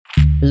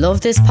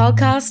Love this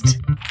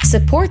podcast?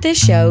 Support this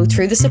show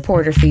through the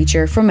supporter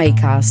feature from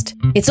Acast.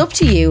 It's up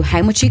to you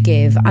how much you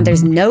give, and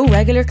there's no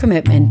regular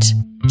commitment.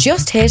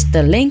 Just hit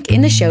the link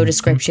in the show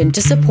description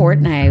to support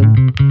now.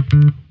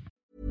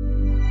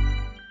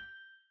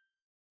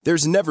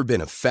 There's never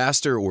been a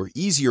faster or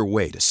easier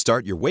way to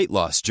start your weight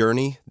loss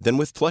journey than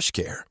with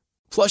PlushCare.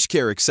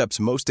 PlushCare accepts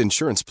most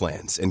insurance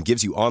plans and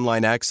gives you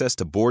online access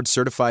to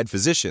board-certified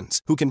physicians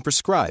who can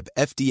prescribe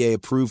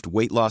FDA-approved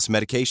weight loss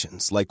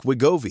medications like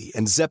Wegovy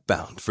and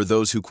Zepbound for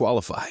those who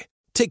qualify.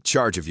 Take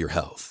charge of your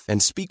health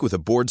and speak with a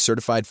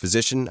board-certified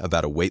physician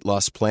about a weight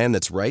loss plan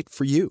that's right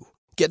for you.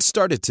 Get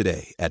started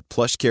today at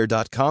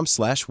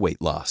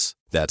plushcare.com/weight-loss.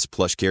 That's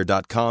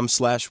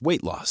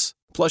plushcare.com/weight-loss.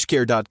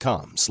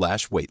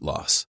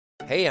 plushcare.com/weight-loss.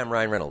 Hey, I'm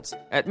Ryan Reynolds.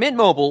 At Mint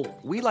Mobile,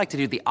 we like to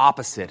do the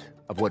opposite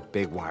of what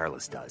Big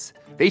Wireless does.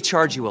 They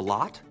charge you a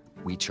lot,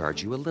 we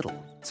charge you a little.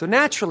 So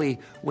naturally,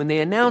 when they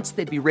announced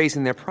they'd be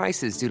raising their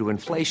prices due to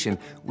inflation,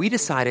 we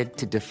decided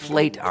to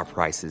deflate our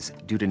prices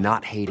due to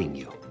not hating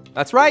you.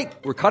 That's right.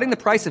 We're cutting the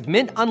price of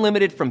Mint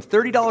Unlimited from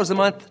 $30 a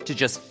month to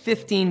just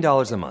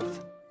 $15 a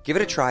month. Give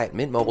it a try at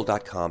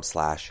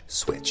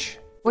mintmobile.com/switch.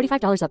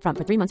 $45 up front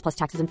for 3 months plus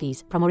taxes and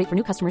fees. Promo rate for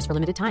new customers for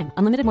limited time.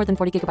 Unlimited more than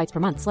 40 gigabytes per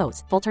month.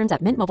 Slows full terms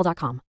at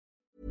mintmobile.com.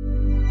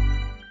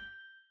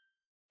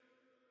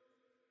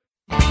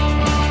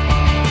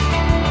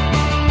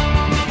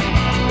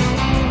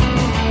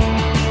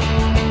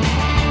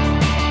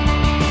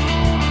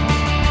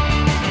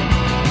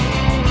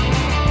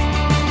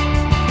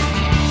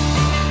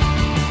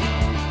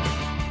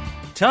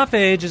 Tough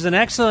Age is an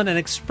excellent and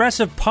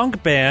expressive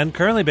punk band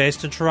currently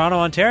based in Toronto,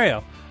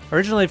 Ontario.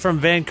 Originally from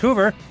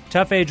Vancouver,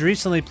 Tough Age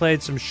recently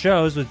played some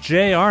shows with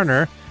Jay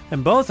Arner,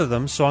 and both of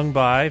them swung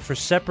by for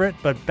separate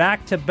but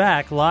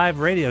back-to-back live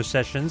radio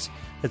sessions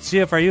at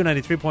CFRU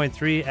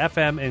 93.3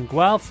 FM in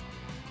Guelph,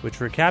 which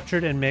were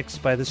captured and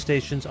mixed by the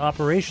station's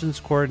operations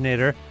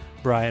coordinator,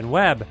 Brian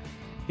Webb.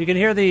 You can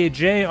hear the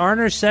Jay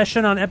Arner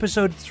session on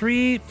episode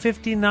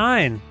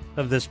 359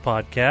 of this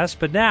podcast,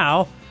 but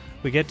now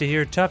we get to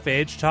hear Tough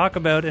Age talk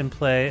about and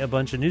play a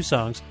bunch of new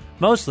songs,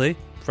 mostly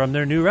from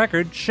their new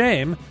record,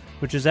 Shame,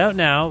 which is out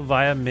now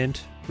via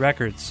Mint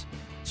Records.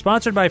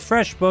 Sponsored by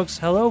Fresh Books,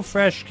 Hello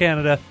Fresh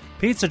Canada,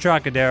 Pizza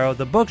Trocadero,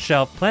 The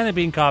Bookshelf, Planet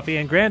Bean Coffee,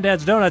 and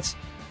Granddad's Donuts,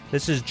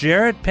 this is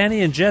Jarrett, Penny,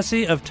 and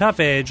Jesse of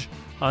Tough Age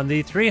on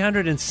the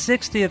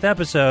 360th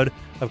episode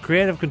of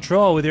Creative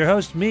Control with your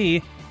host,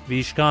 me,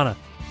 Vish Khanna.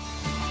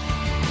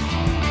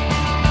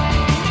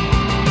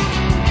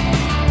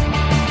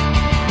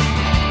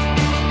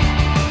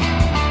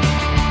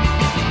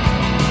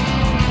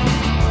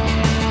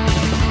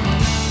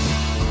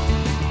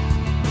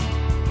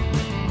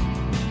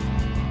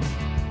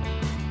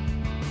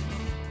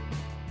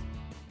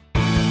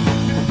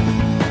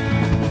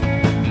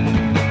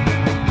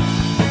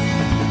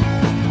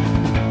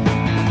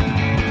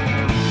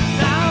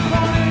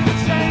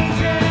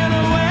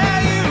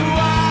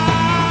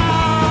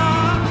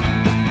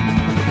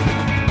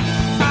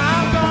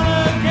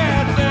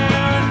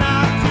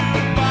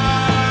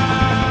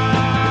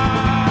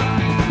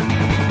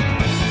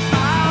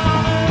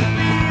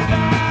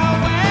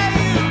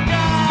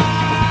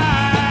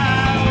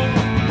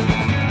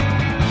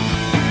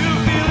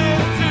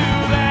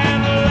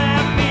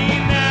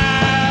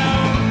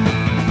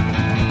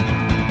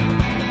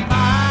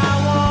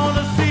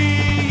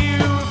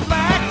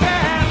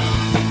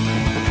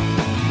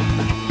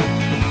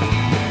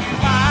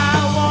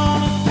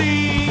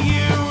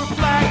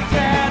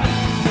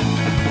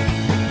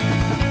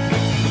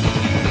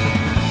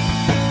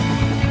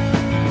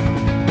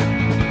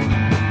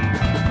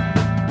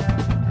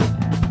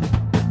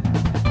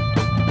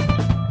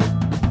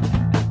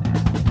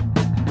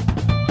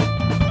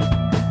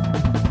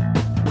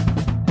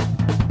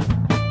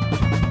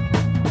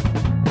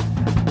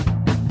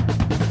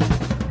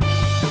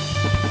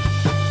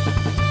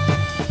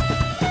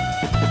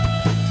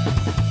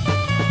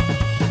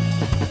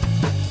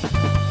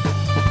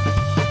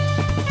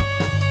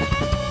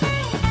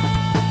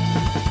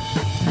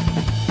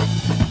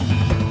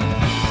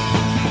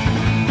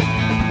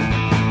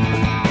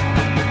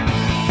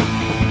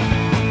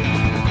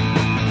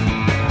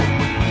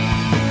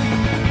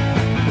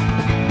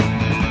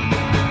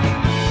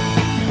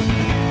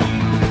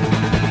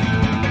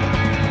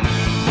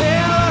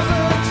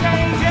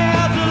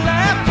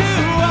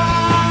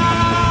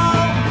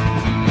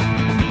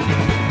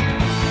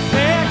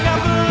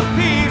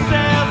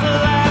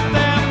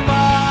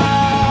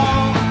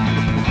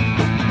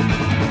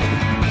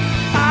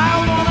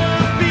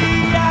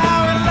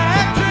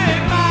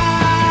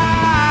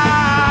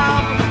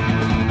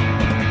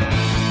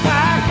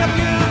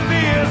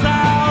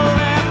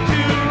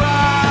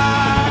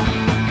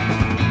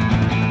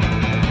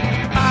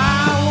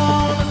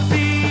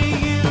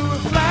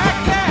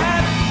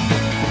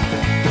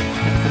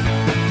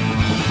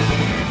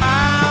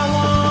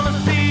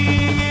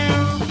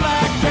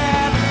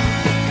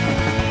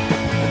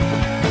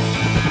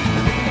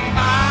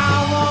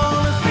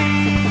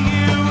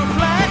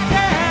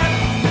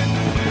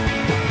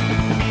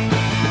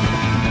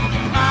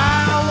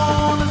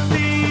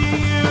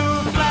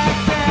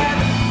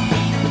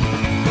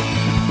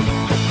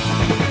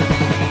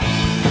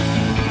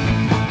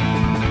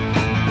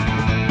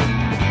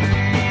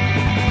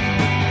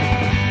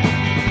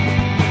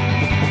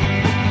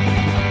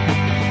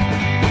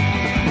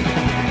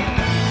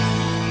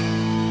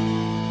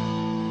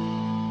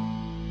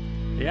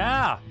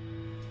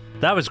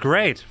 That was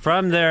great.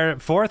 From their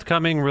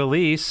forthcoming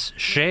release,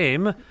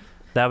 Shame,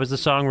 that was the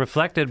song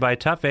Reflected by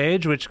Tough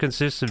Age, which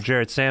consists of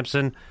Jarrett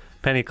Sampson,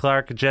 Penny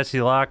Clark,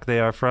 Jesse Locke. They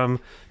are from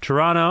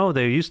Toronto.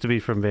 They used to be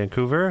from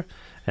Vancouver.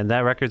 And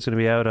that record's going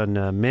to be out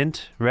on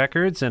Mint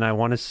Records. And I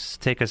want to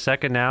take a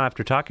second now,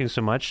 after talking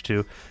so much,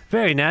 to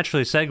very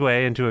naturally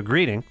segue into a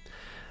greeting.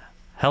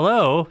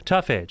 Hello,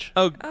 Tough Age.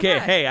 Okay,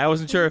 hey, I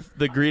wasn't sure if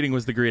the greeting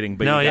was the greeting,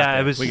 but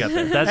it was. We got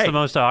there. That's Hey. the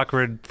most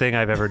awkward thing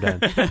I've ever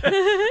done.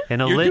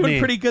 In a You're litany. doing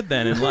pretty good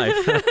then in life.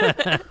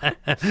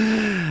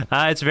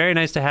 It's very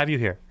nice to have you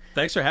here.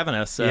 Thanks for having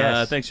us.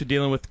 Yes. Thanks for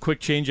dealing with quick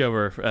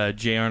changeover,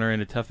 Jay Arner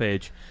into Tough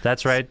Age.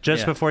 That's right.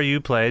 Just Yeah. before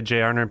you played, Jay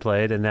Arner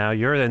played, and now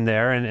you're in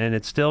there, and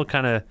it's still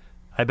kind of.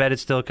 I bet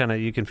it's still kind of.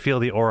 You can feel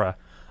the aura.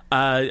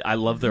 I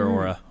love their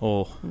aura.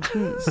 Oh,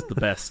 it's the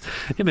best.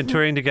 You've been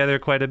touring together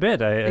quite a bit.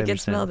 I can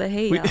smell the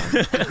hay.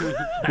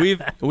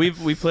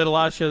 We've played a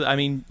lot of shows. I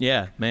mean,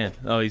 yeah, man.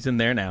 Oh, he's in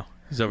there now.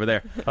 He's over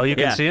there. Oh, you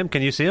can Yeah. see him?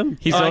 Can you see him?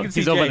 I can see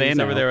he's Jay. over there He's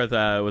now. over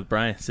there with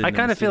Brian. sitting I in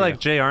kind the of feel like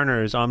studio. Jay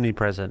Arner is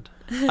omnipresent.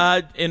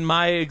 In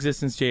my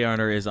existence, Jay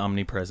Arner is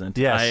omnipresent.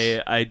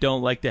 Yes. I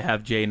don't like to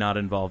have Jay not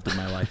involved in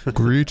my life.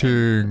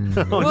 Greetings.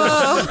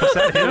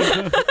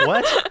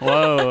 What?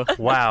 Whoa.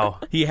 Wow.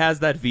 He has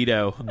that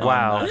veto.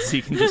 Wow. So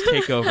he can just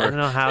take over. I don't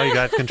know how he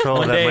got control of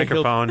One that day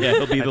microphone.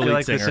 he'll be the I feel lead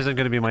like this singer. isn't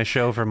going to be my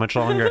show for much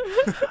longer.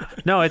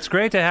 No, it's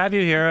great to have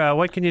you here.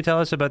 What can you tell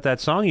us about that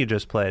song you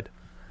just played?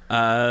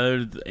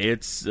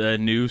 It's a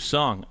new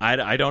song.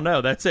 I don't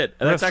know. That's it.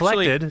 That's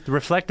Reflected.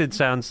 Reflected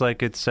sounds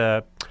like it's,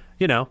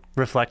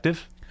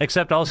 reflective,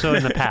 except also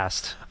in the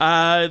past.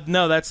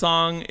 No, that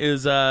song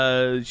is,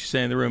 she's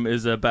saying in the room,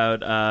 is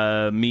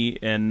about me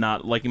and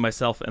not liking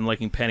myself and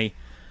liking Penny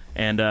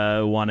and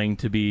wanting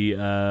to be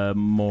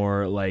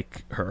more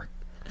like her.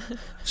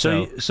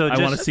 So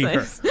I want to see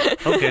her.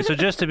 Okay, so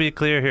just to be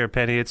clear here,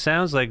 Penny, it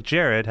sounds like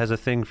Jarrett has a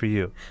thing for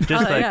you.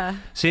 Just yeah.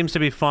 seems to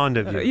be fond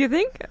of you. You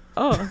think?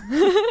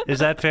 Oh. Is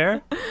that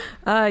fair?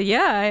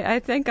 Yeah, I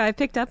think I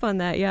picked up on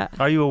that, yeah.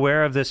 Are you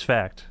aware of this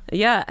fact?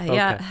 Yeah, Okay.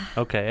 yeah.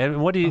 Okay.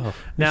 And what do you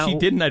now? If she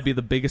didn't, I'd be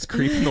the biggest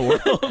creep in the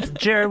world.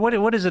 Jared,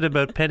 what is it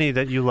about Penny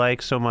that you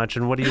like so much,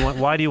 and what do you want?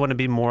 Why do you want to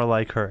be more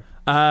like her?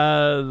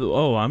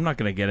 I'm not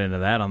going to get into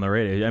that on the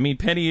radio. I mean,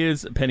 Penny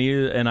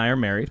and I are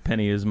married.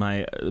 Penny is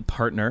my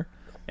partner,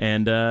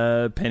 and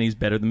Penny's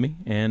better than me,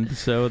 and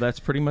so that's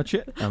pretty much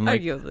it. I'm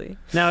like, Arguably.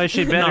 Now, is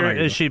she better?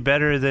 arguable. Is she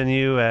better than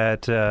you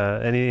at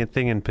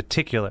anything in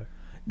particular?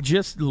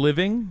 just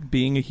living,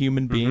 being a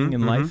human being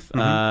in life.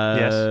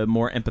 Yes.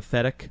 More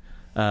empathetic,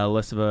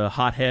 less of a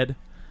hothead.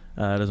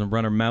 Doesn't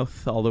run her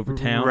mouth all over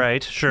town.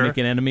 Right, sure.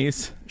 Making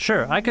enemies.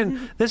 Sure, I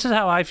can. This is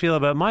how I feel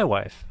about my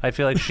wife. I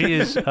feel like she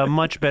is a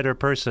much better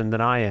person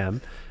than I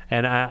am.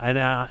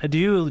 And do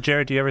you,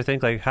 Jared? Do you ever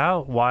think like,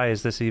 why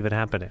is this even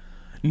happening?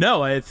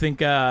 No, I think,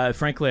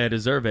 frankly, I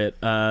deserve it.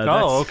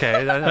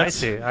 Okay. I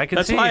see. I can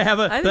that's see. why I have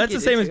a. think That's you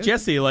the do same as too.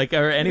 Jesse, like,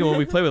 or anyone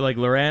we play with, like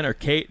Loran or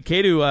Kate.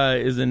 Kate, who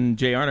is in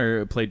Jay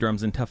Arner, played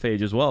drums in Tough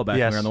Age as well back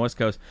when we were on the West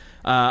Coast.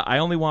 I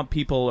only want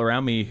people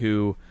around me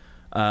who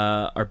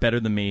are better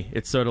than me.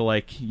 It's sort of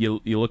like you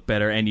look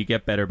better and you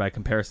get better by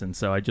comparison.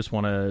 So I just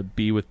want to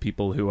be with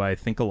people who I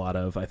think a lot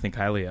of, I think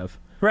highly of.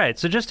 Right.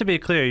 So just to be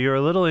clear, you're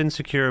a little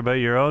insecure about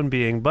your own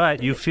being,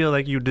 but you feel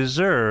like you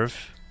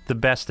deserve the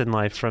best in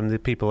life from the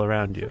people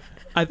around you.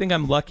 I think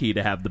I'm lucky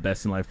to have the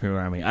best in life people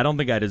around me. I don't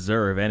think I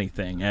deserve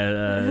anything.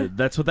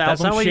 That's what the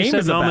That's album not what you Shame said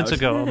is moments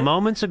about. ago.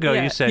 Moments ago,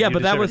 Yeah. you said Yeah, you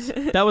but that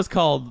deserve- was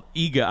called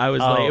ego. I was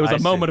like, it was I a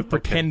see. moment of Okay.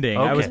 pretending.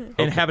 Okay. I was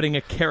Okay. inhabiting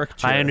a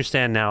character. I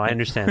understand now. I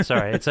understand.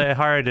 Sorry. It's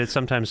hard. It's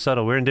sometimes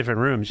subtle. We're in different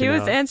rooms. He you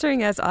was know?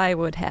 answering as I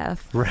would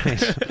have.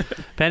 Right.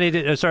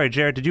 Penny, sorry,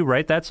 Jared, did you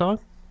write that song?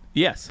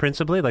 Yes.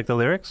 Principally, like the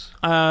lyrics?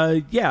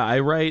 Yeah, I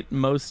write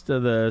most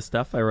of the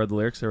stuff. I wrote the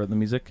lyrics. I wrote the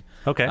music.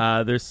 Okay.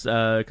 There's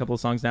a couple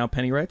of songs now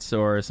Penny writes,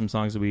 or some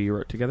songs that we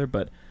wrote together.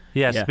 But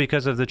Yes, yeah.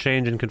 because of the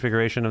change in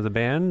configuration of the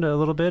band a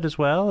little bit as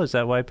well. Is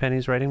that why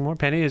Penny's writing more?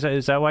 Penny, is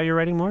that why you're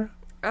writing more?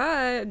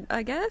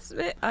 I guess.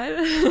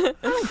 I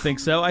don't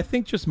think so. I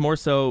think just more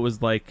so it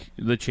was like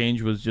the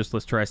change was just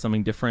let's try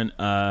something different.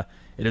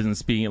 It isn't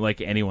speaking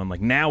like anyone.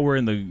 Like now we're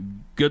in the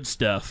good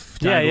stuff.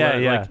 Time to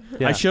Yeah.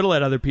 I should have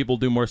let other people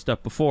do more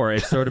stuff before.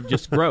 It's sort of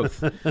just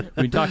growth. We've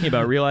been talking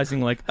about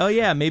realizing like, oh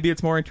yeah, maybe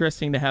it's more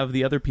interesting to have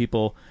the other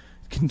people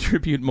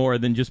contribute more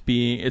than just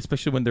being,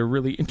 especially when they're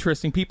really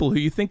interesting people who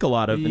you think a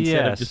lot of, instead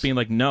of Yes. just being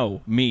like,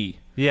 no, me.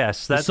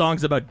 Yes, The that's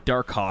song's about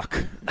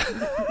Darkhawk.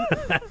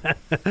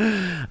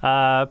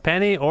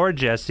 Penny or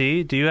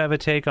Jesse, do you have a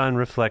take on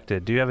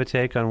Reflected? Do you have a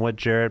take on what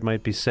Jared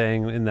might be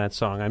saying in that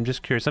song? I'm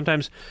just curious.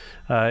 Sometimes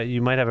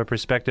you might have a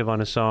perspective on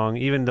a song,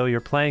 even though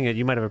you're playing it,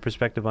 you might have a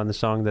perspective on the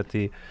song that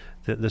the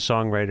the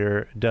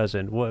songwriter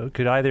doesn't.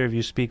 Could either of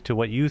you speak to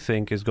what you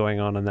think is going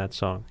on in that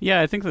song?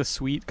 Yeah, I think the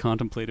sweet,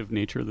 contemplative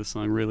nature of the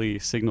song really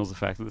signals the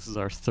fact that this is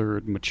our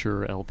third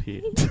mature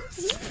LP.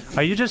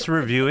 Are you just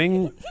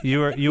reviewing?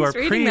 You are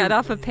reading that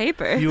off of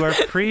paper. You are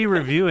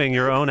pre-reviewing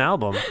your own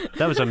album.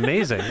 That was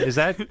amazing.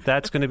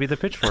 That's going to be the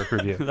Pitchfork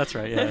review? That's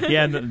right. Yeah.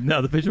 Yeah.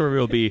 No, the Pitchfork review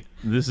will be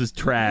this is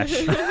trash.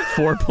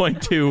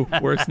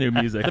 4.2 worst new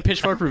music. The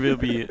Pitchfork review will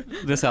be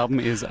this album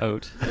is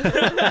out.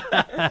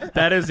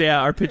 That is,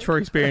 our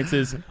Pitchfork experience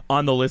is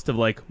on the list of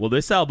like, well,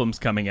 this album's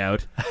coming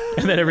out,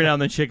 and then every now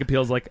and then Shake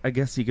Appeal's like, I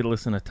guess you could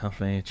listen to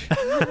Tough Age.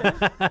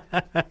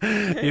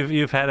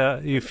 You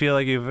feel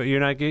like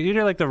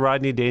you're like the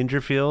Rodney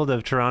Dangerfield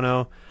of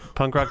Toronto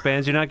punk rock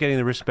bands. You're not getting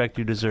the respect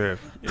you deserve.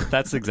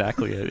 That's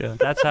exactly it.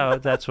 Yeah.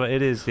 That's what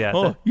it is. Yeah.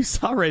 Oh, you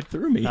saw right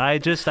through me. I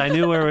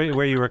knew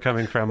where you were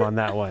coming from on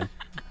that one.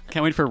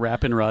 Can't wait for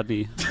Rappin'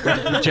 Rodney,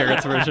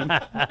 Jarrett's version. All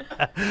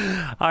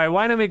right,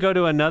 why don't we go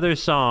to another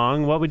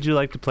song? What would you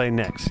like to play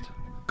next?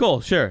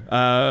 Cool, sure.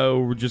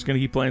 We're just going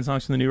to keep playing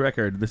songs from the new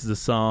record. This is a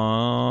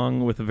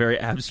song with a very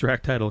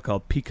abstract title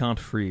called Piquant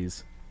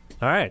Freeze.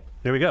 All right,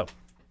 here we go.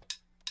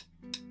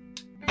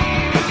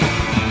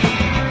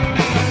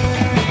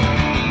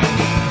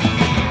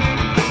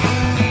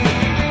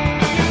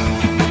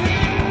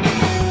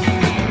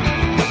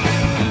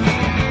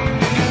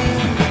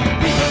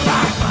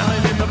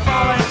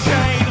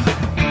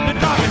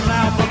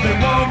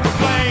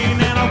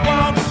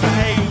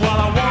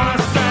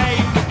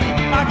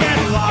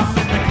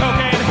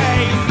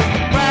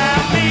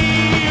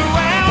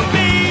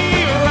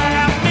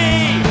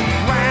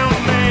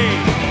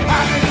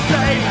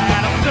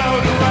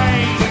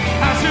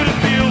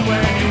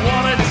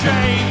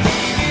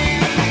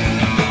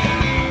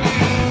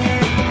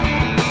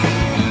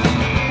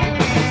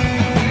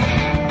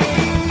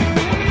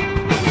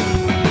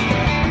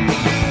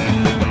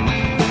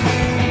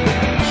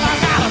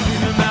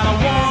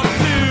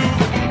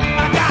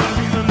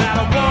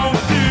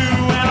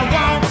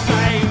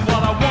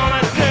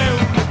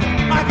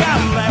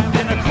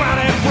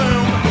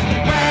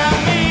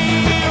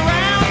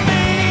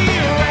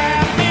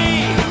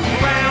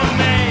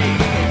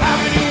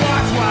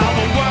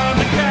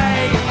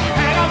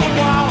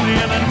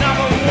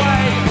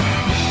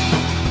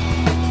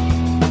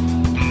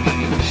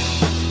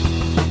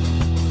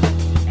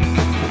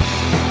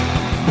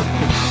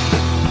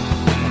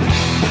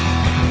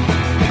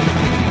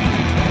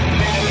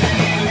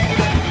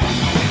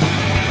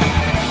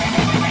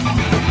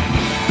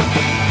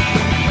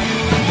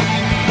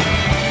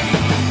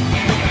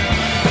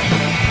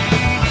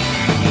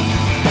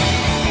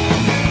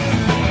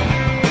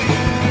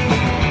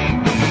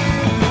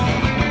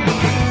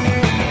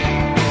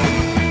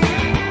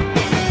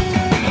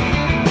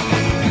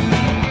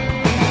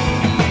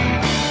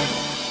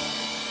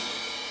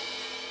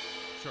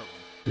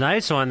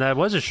 Nice one. That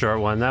was a short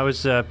one. That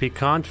was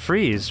Piquant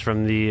Freeze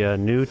from the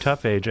new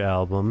Tough Age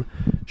album.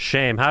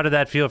 Shame. How did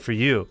that feel for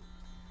you?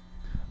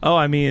 Oh,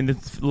 I mean,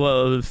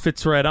 it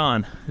fits right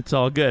on. It's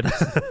all good.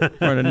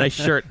 Wearing a nice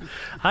shirt.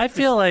 I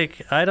feel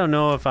like, I don't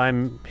know if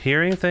I'm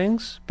hearing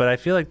things, but I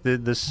feel like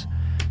this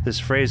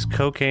phrase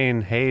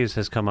cocaine haze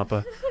has come up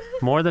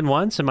more than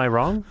once. Am I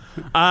wrong?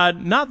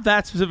 Not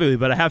that specifically,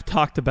 but I have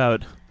talked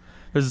about...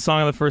 There's a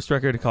song on the first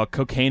record called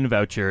Cocaine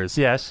Vouchers.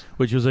 Yes.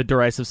 Which was a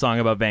derisive song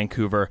about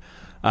Vancouver.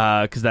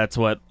 Because that's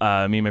what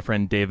me and my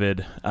friend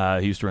David, who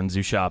used to run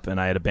Zoo Shop, and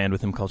I had a band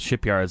with him called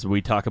Shipyards.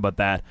 We talk about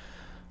that,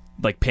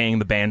 like paying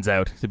the bands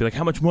out. They'd be like,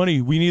 how much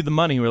money? We need the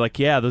money. We're like,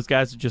 yeah, those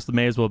guys just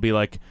may as well be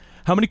like,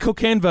 how many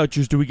cocaine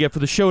vouchers do we get for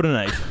the show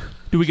tonight?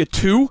 Do we get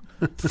 2?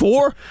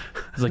 4?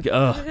 It's like,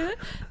 ugh.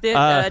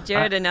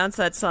 Jared announced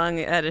that song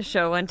at a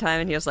show one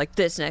time, and he was like,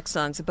 this next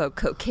song's about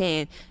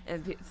cocaine.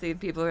 And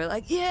people were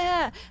like,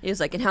 yeah. He was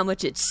like, and how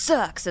much it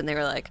sucks. And they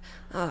were like,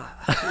 oh.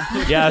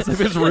 Yeah, it's like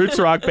this roots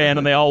rock band,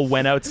 and they all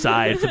went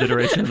outside for the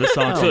duration of the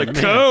song. So like,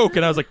 Coke!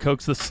 And I was like,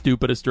 Coke's the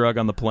stupidest drug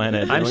on the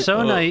planet. I'm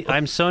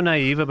so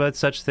naive about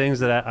such things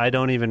that I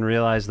don't even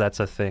realize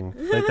that's a thing.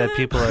 Like that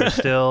people are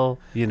still,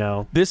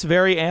 This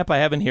very amp I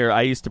have in here,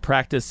 I used to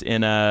practice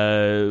in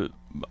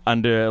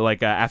under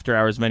like after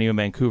hours venue in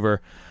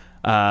Vancouver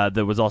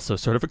that was also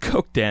sort of a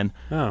coke den.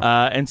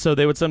 And so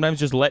they would sometimes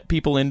just let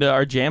people into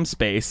our jam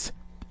space.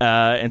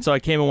 And so I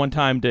came in one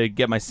time to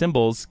get my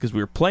cymbals because we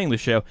were playing the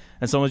show,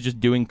 and someone was just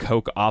doing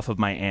coke off of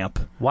my amp.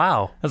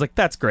 Wow. I was like,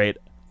 that's great.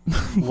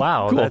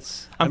 Wow. Cool.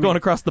 I'm going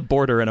across the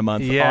border in a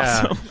month.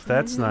 Yeah, awesome.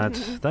 that's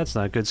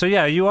not good. So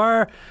yeah, you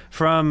are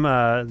from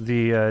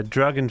the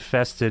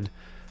drug-infested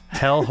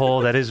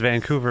hellhole that is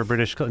Vancouver,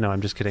 British Columbia. No, I'm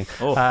just kidding.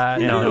 I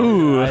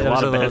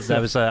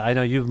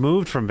know you've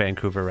moved from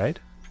Vancouver, right?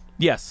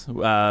 Yes.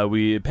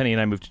 Penny and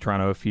I moved to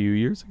Toronto a few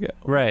years ago.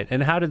 Right.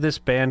 And how did this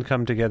band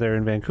come together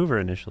in Vancouver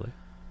initially?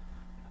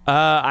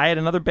 I had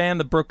another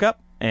band that broke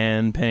up,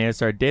 and Penny and I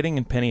started dating,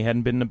 and Penny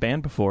hadn't been in a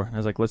band before. I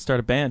was like, let's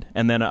start a band.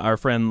 And then our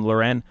friend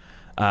Loren,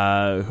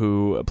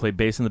 who played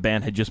bass in the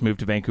band, had just moved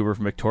to Vancouver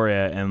from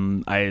Victoria,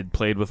 and I had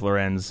played with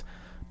Loren's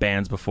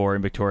bands before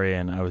in Victoria,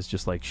 and I was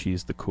just like,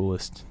 she's the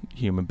coolest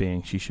human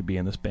being. She should be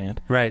in this band.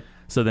 Right.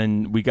 So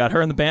then we got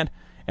her in the band,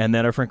 and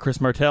then our friend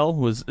Chris Martel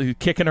was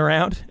kicking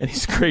around, and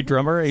he's a great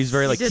drummer. He's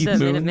very like Keith Moon. You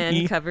did the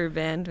Minutemen cover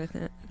band with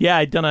it. Yeah,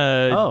 I'd done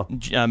a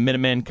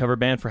Minutemen cover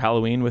band for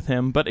Halloween with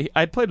him, but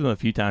I'd played with him a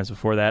few times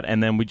before that,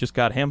 and then we just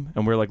got him,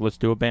 and we were like, let's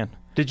do a band.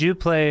 Did you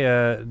play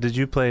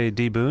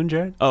D. Boone,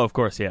 Jared? Oh, of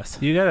course, yes.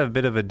 You got a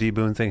bit of a D.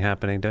 Boone thing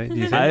happening, don't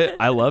you?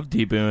 I love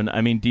D. Boone.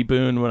 I mean, D.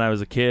 Boone, when I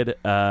was a kid,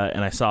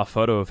 and I saw a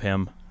photo of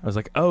him, I was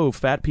like, oh,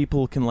 fat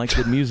people can like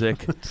good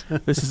music.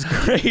 This is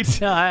great.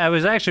 No, I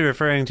was actually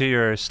referring to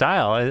your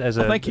style as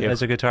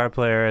a guitar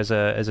player, as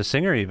a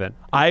singer even.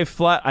 I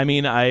play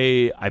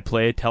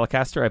a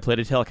Telecaster. I played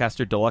a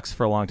Telecaster Deluxe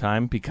for a long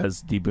time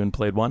because D. Boone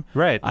played one.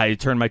 Right. I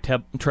turned my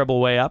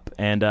treble way up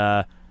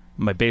and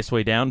my bass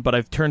way down, but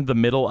I've turned the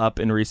middle up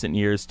in recent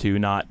years to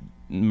not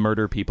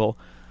murder people.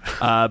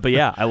 But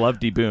yeah, I love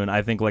D. Boone.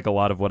 I think like a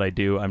lot of what I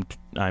do,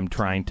 I'm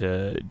trying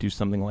to do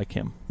something like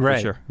him. Right.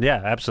 For sure.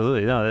 Yeah,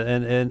 absolutely. No,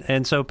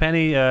 and so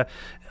Penny, I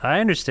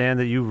understand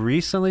that you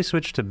recently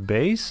switched to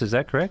bass. Is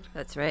that correct?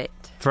 That's right.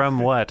 From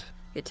what?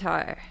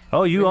 Guitar.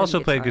 Oh, you also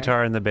played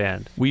guitar in the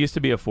band. We used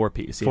to be a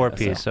 4-piece.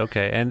 Four-piece. So.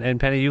 Okay.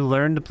 And Penny, you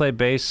learned to play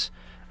bass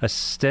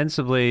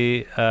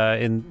ostensibly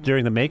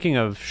during the making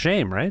of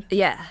Shame, right?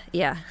 Yeah.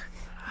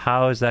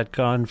 How has that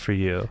gone for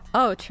you?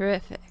 Oh,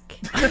 terrific.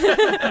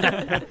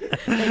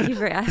 Thank you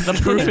for asking. The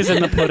proof is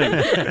in the pudding.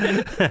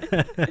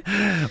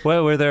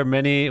 Well,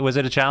 was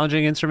it a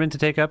challenging instrument to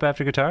take up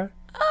after guitar?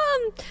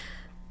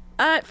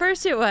 At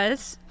first it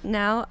was.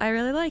 Now I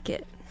really like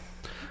it.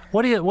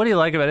 What do you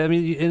like about it? I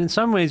mean, in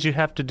some ways you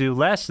have to do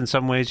less, in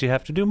some ways you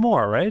have to do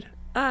more, right?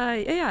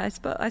 Yeah,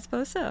 I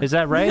suppose so. Is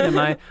that right?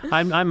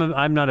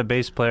 I'm not a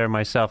bass player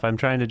myself. I'm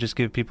trying to just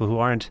give people who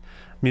aren't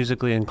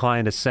musically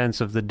inclined a sense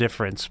of the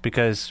difference,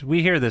 because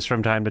we hear this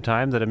from time to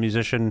time that a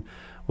musician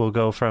will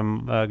go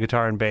from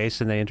guitar and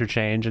bass and they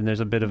interchange, and there's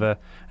a bit of an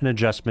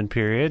adjustment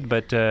period.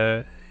 But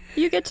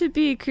you get to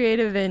be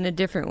creative in a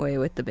different way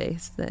with the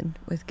bass than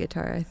with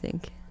guitar, I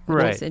think.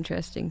 Right. It's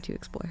interesting to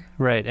explore.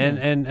 Right.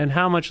 And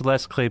how much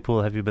Les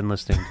Claypool have you been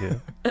listening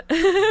to?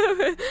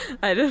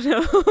 I don't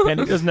know.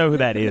 Penny doesn't know who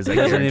that is. He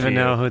doesn't even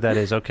know who that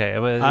is. Okay.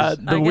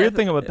 The weird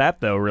thing about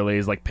that, though, really,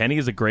 is like Penny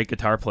is a great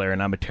guitar player,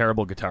 and I'm a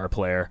terrible guitar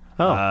player.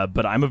 Oh.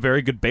 But I'm a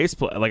very good bass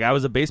player. Like, I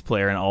was a bass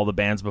player in all the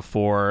bands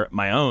before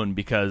my own,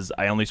 because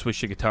I only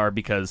switched to guitar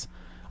because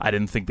I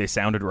didn't think they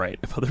sounded right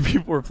if other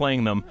people were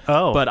playing them.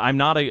 Oh. But I'm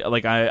not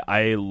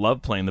I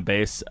love playing the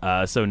bass,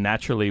 so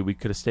naturally we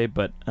could have stayed,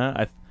 but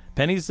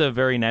Penny's a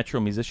very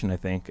natural musician, I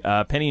think.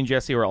 Penny and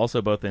Jesse were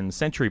also both in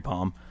Century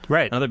Palm,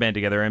 right? Another band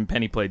together, and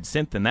Penny played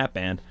synth in that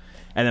band,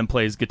 and then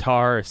plays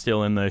guitar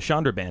still in the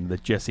Chandra band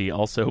that Jesse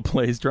also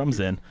plays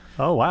drums in.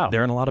 Oh, wow.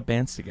 They're in a lot of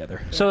bands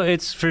together. So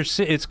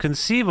it's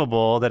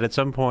conceivable that at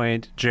some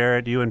point,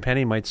 Jared, you and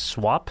Penny might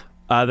swap?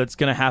 That's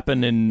going to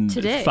happen in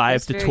today,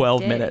 5 to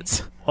 12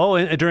 minutes. Oh,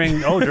 during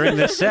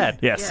this set.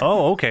 Yes. Yeah.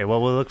 Oh, okay.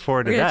 Well, we'll look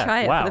forward to that.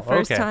 Try it wow. for the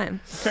first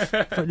time.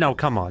 No,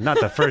 come on, not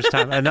the first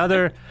time.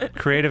 Another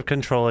Creative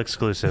Control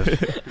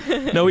exclusive.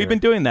 No, we've been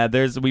doing that.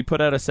 We put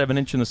out a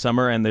 7-inch in the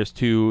summer, and there's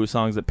 2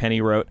 songs that Penny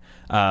wrote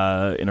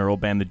in her old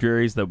band, The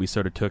Drearies, that we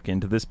sort of took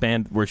into this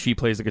band, where she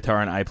plays the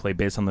guitar and I play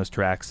bass on those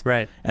tracks.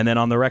 Right. And then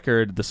on the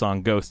record, the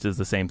song Ghost is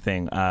the same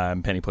thing.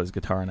 Penny plays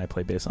guitar and I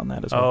play bass on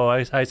that as well. Oh,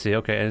 I see.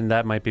 Okay, and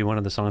that might be one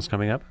of the songs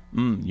coming up.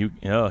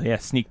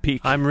 Sneak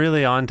peek. I'm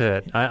really onto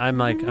it.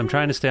 I'm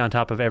trying to stay on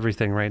top of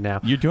everything right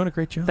now. You're doing a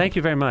great job. Thank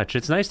you very much.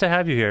 It's nice to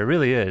have you here. It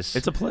really is.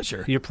 It's a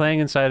pleasure. You're playing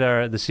inside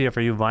the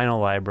CFRU vinyl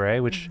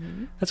library, which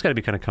that's got to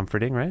be kind of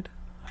comforting, right?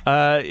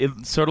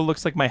 It sort of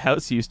looks like my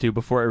house used to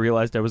before I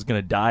realized I was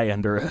going to die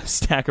under a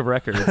stack of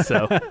records.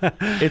 So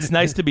it's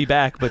nice to be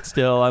back, but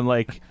still,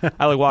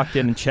 I walked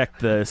in and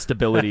checked the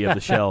stability of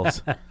the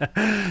shelves.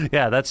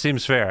 Yeah, that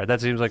seems fair. That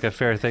seems like a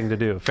fair thing to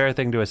do. Fair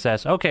thing to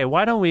assess. Okay,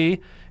 why don't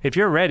we, if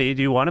you're ready,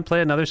 do you want to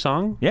play another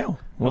song? Yeah,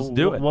 let's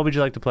do it. What would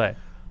you like to play?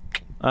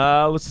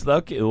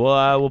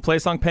 We'll play a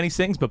song Penny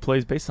sings but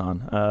plays bass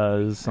on.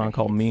 A song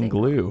called Mean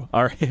Glue,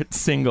 our hit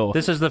single.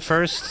 This is the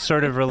first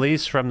sort of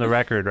release from the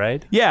record,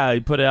 right? Yeah, I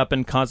put it up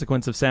in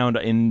Consequence of Sound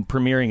in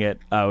premiering it,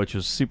 which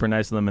was super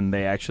nice of them, and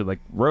they actually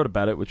wrote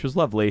about it, which was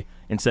lovely,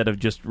 instead of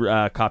just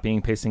copying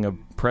and pasting a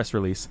press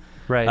release.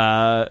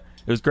 Right.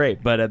 It was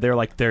great, but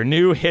they're their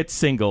new hit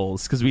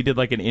singles, because we did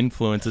an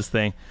influences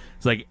thing.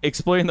 It's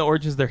exploring the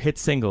origins of their hit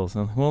singles.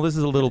 Well, this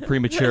is a little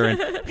premature,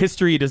 and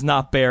history does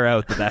not bear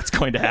out that that's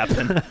going to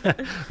happen.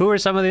 Who are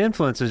some of the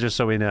influences, just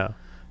so we know,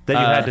 that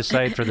you had to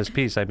cite for this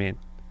piece, I mean?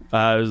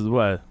 It was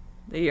what?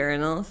 The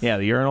Urinals. Yeah,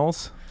 the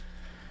Urinals.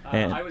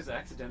 I was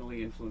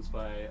accidentally influenced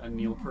by a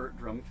Neil Peart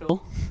drum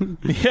fill.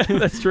 Yeah,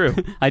 that's true.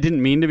 I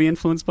didn't mean to be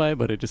influenced by it,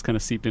 but it just kind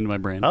of seeped into my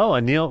brain. Oh,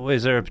 and Neil,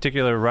 is there a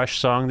particular Rush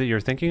song that you're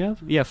thinking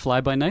of? Yeah, Fly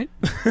By Night.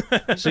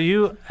 So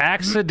you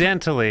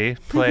accidentally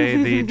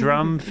play the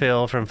drum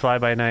fill from Fly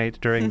By Night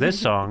during this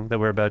song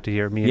that we're about to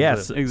hear.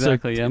 Yes,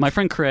 exactly. Yeah, my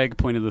friend Craig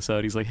pointed this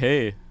out. He's like,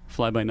 "Hey,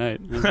 fly by night.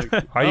 I was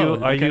like,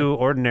 Are you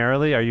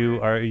ordinarily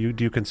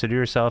do you consider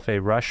yourself a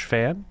Rush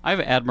fan? I have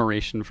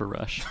admiration for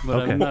Rush,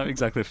 but I'm not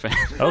exactly a fan.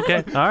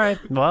 Okay, all right.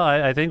 Well,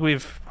 I think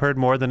we've heard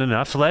more than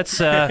enough. Let's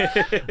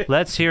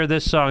hear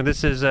this song.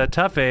 This is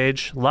Tough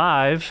Age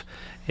live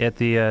at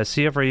the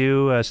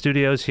CFRU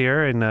studios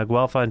here in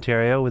Guelph,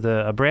 Ontario, with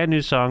a brand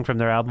new song from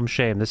their album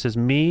Shame. This is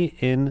Me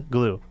in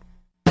Glue.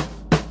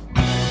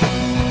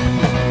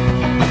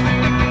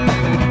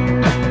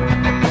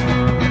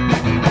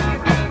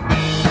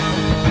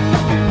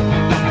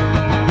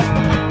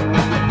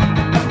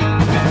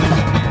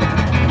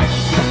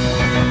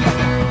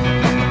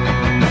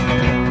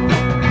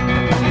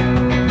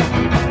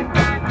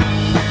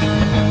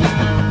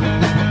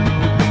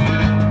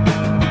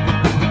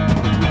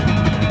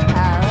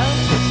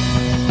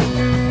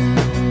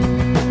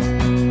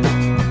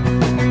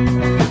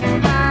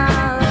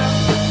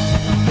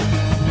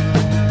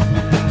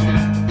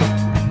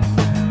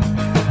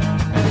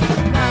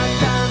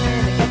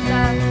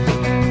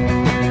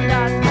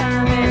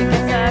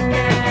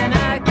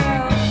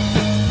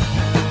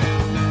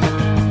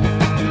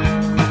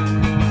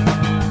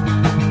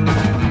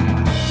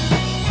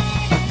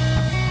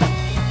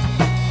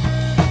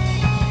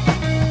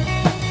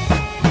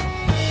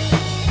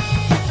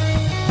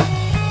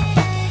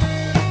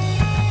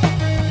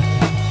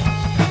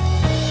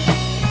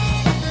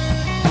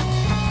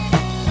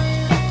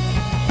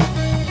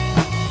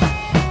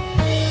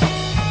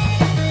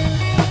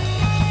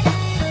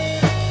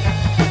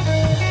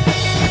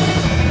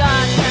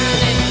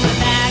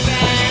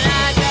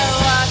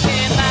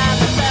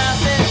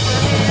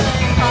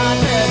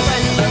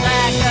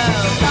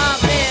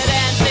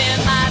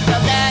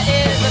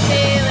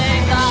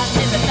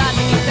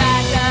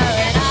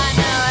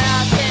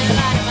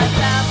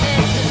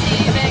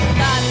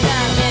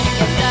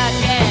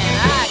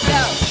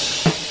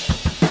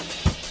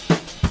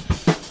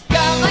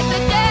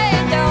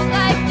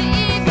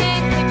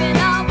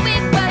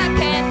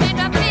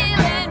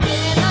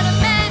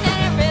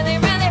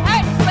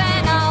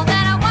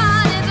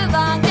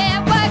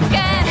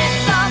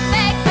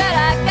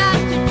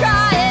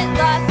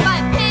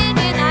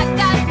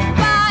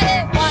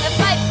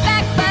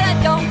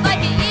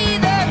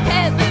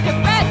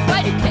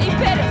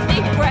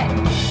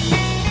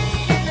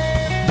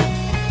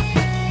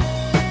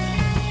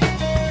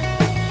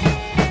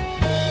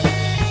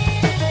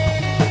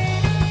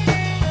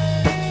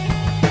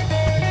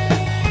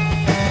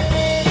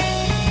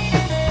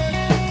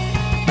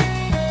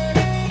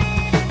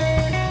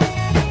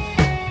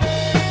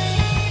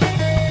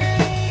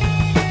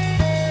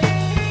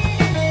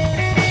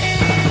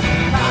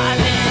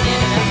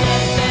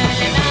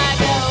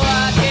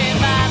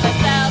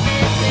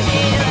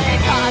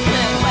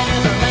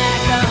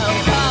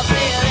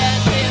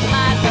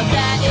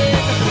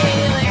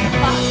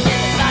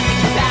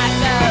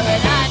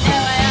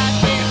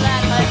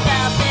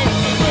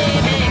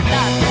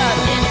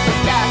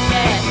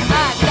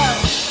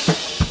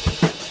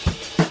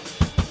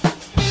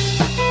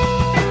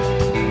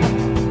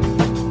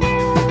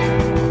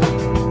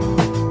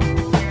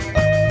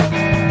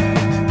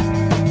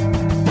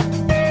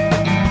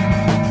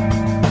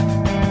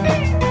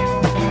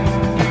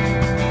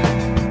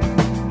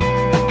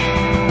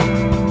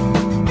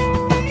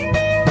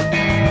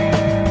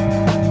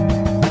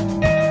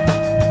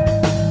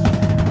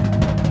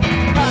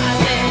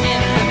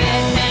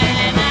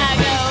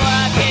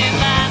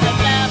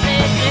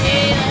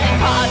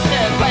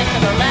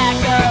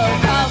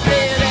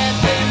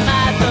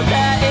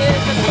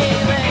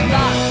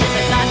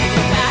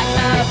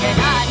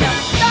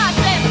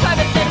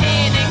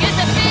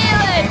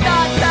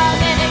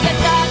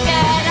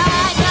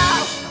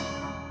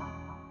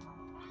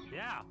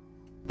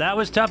 That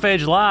was Tough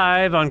Age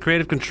live on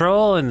Creative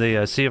Control in the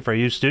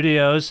CFRU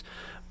studios.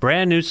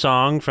 Brand new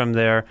song from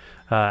their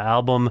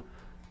album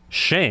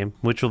Shame,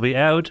 which will be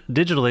out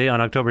digitally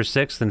on October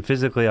 6th and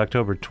physically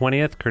October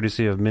 20th,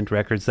 courtesy of Mint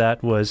Records.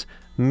 That was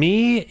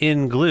Me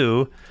in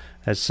Glue,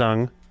 as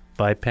sung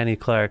by Penny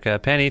Clark.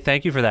 Penny,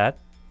 thank you for that.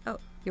 Oh,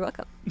 you're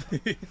welcome.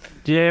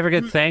 Do you ever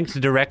get thanked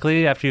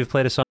directly after you've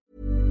played a song?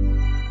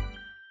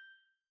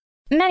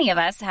 Many of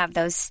us have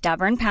those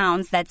stubborn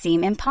pounds that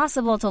seem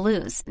impossible to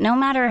lose, no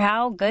matter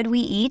how good we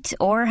eat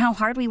or how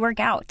hard we work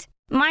out.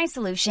 My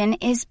solution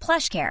is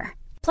PlushCare.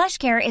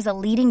 PlushCare is a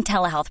leading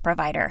telehealth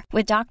provider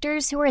with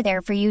doctors who are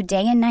there for you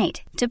day and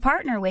night to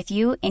partner with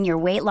you in your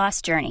weight loss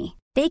journey.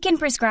 They can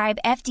prescribe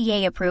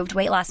FDA-approved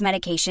weight loss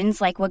medications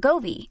like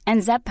Wegovy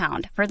and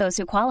Zepbound for those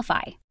who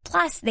qualify.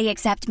 Plus, they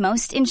accept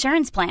most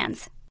insurance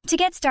plans. To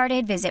get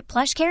started, visit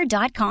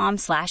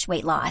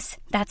plushcare.com/weightloss.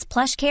 That's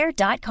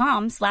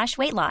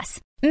plushcare.com/weightloss.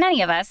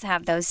 Many of us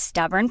have those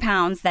stubborn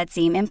pounds that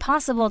seem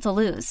impossible to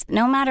lose,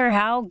 no matter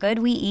how good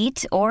we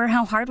eat or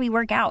how hard we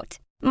work out.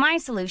 My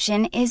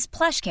solution is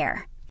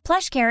PlushCare.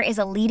 PlushCare is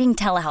a leading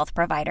telehealth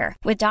provider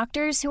with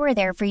doctors who are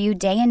there for you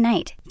day and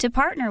night to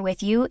partner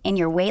with you in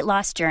your weight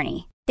loss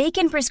journey. They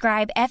can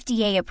prescribe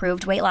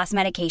FDA-approved weight loss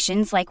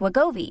medications like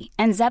Wegovy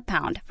and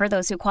Zepbound for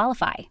those who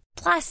qualify.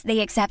 Plus,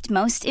 they accept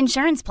most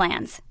insurance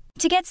plans.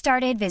 To get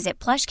started, visit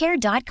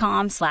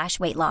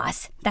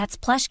plushcare.com/weightloss. That's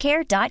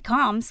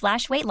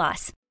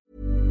plushcare.com/weightloss.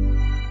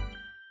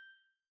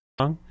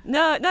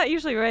 No, not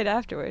usually right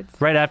afterwards.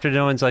 Right after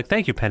no one's like,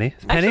 thank you, Penny.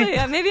 Penny,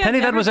 Actually, maybe Penny,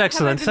 that was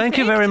excellent. Thank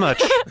you very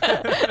much.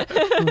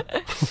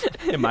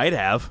 It might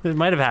have. It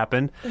might have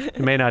happened.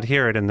 You may not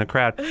hear it in the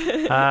crowd.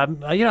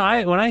 When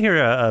I hear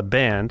a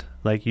band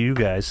like you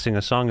guys sing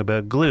a song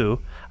about glue,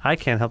 I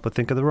can't help but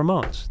think of the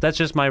Ramones. That's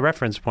just my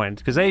reference point,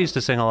 because they used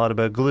to sing a lot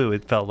about glue,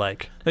 it felt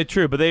like.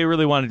 True, but they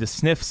really wanted to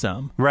sniff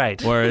some.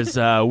 Right. Whereas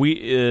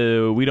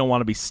we don't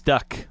want to be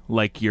stuck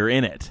like you're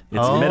in it.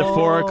 It's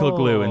metaphorical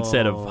glue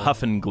instead of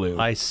huffing glue.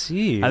 I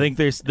see. I think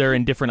they're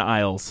in different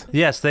aisles.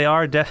 Yes, they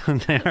are. They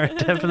are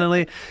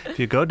definitely. If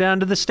you go down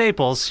to the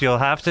Staples, you'll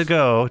have to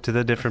go to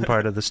the different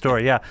part of the store.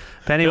 Yeah,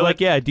 Penny. They're like,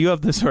 do you have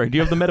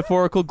the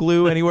metaphorical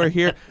glue anywhere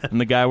here? And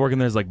the guy working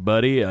there's like,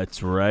 buddy,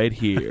 it's right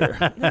here.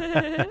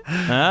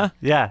 Huh?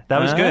 Yeah,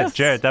 that was good,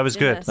 Jared. That was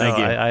good. Yes. Thank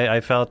you.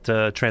 I felt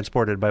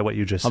transported by what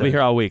you just said. I'll be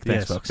here all week.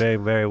 Thanks, folks. Very,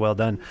 very well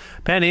done.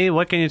 Penny,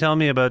 what can you tell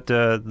me about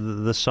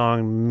the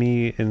song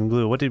 "Me in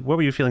Glue"? What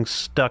were you feeling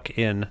stuck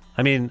in?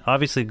 I mean,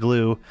 obviously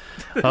glue.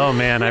 Oh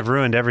man, I've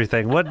ruined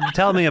everything.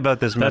 Tell me about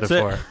this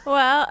metaphor.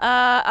 Well,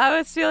 I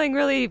was feeling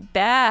really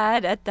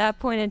bad at that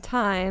point in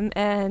time,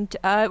 and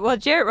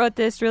Jarrett wrote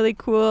this really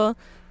cool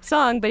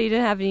song, but he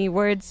didn't have any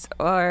words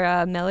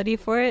or melody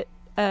for it,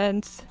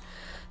 and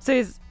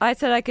so I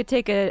said I could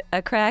take a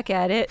crack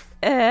at it,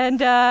 and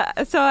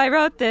so I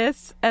wrote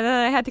this, and then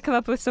I had to come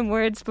up with some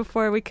words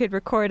before we could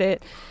record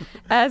it,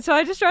 and so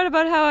I just wrote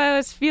about how I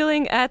was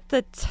feeling at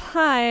the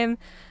time,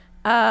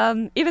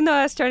 even though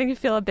I was starting to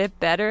feel a bit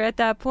better at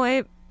that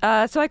point.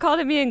 So I called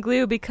it Me and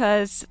Glue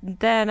because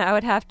then I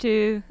would have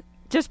to,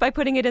 just by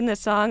putting it in the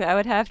song, I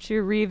would have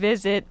to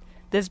revisit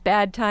this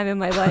bad time in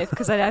my life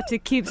because I'd have to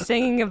keep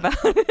singing about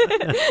it,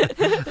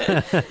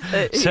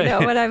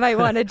 when I might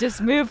want to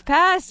just move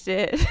past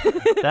it.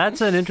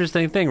 That's an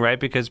interesting thing, right?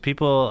 Because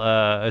people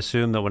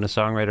assume that when a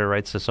songwriter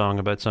writes a song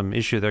about some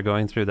issue they're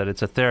going through, that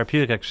it's a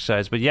therapeutic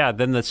exercise. But yeah,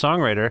 then the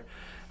songwriter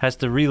has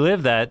to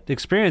relive that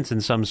experience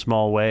in some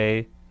small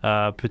way,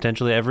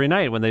 potentially every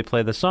night when they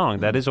play the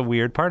song. That is a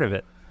weird part of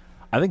it.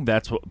 I think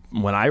that's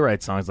when I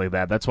write songs like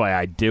that, that's why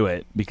I do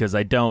it, because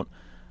I don't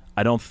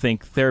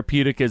think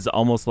therapeutic is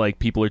almost like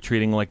people are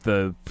treating like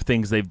the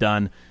things they've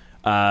done,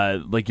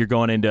 like you're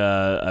going into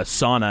a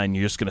sauna and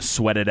you're just going to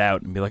sweat it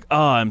out and be like, oh,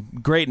 I'm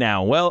great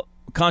now. Well,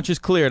 conscience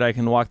cleared, I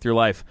can walk through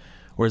life.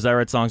 Whereas I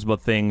write songs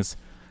about things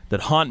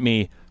that haunt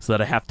me so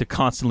that I have to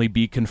constantly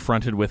be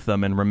confronted with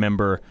them and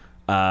remember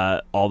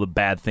all the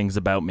bad things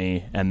about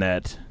me, and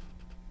that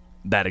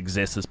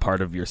exists as part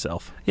of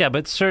yourself. Yeah,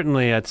 but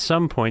certainly at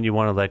some point you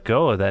want to let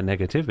go of that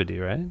negativity,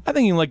 right? I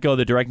think you can let go of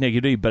the direct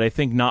negativity, but I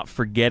think not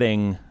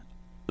forgetting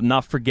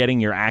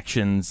your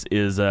actions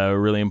is a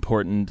really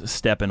important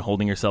step in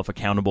holding yourself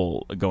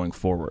accountable going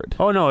forward.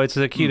 Oh, no, it's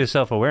the key to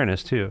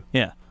self-awareness, too.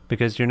 Yeah.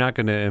 Because you're not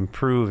going to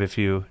improve if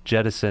you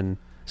jettison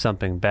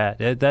something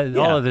bad.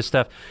 All of this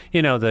stuff,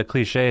 the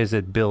cliche is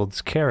it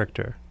builds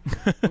character.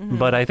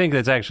 But I think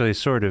that's actually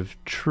sort of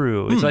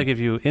true. It's like if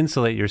you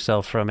insulate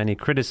yourself from any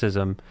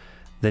criticism,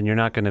 then you're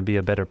not going to be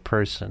a better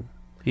person.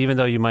 Even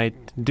though you might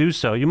do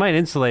so, you might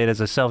insulate as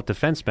a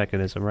self-defense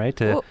mechanism, right?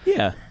 To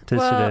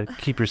sort of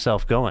keep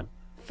yourself going.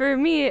 For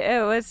me,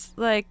 it was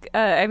like,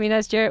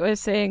 as Jarrett was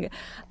saying,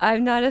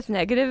 I'm not as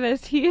negative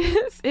as he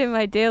is in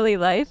my daily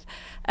life.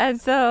 And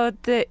so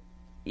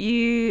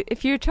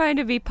if you're trying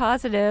to be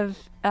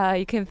positive,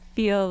 you can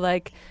feel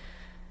like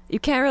you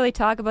can't really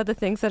talk about the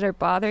things that are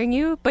bothering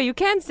you, but you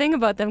can sing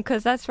about them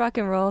because that's rock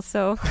and roll.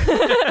 So,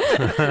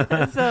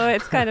 so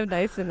it's kind of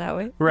nice in that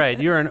way. Right,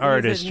 you're an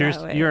artist.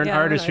 You're an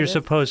artist. You're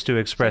supposed to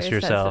express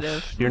yourself.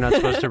 Sensitive. You're not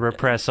supposed to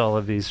repress all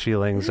of these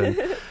feelings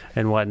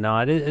and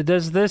whatnot.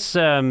 Does this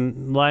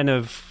line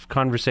of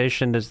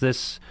conversation? Is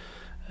this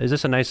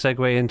a nice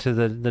segue into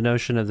the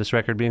notion of this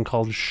record being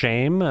called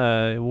Shame?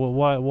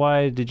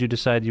 Why did you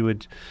decide you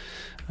would?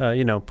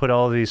 Put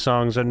all of these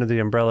songs under the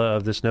umbrella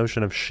of this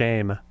notion of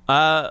shame?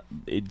 For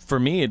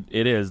me,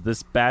 it is.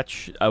 This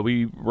batch,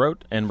 we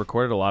wrote and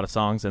recorded a lot of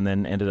songs and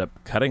then ended up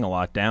cutting a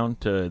lot down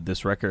to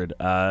this record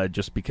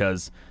just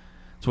because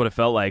it's what it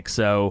felt like.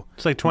 So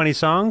it's like 20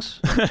 songs?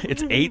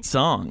 It's 8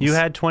 songs. You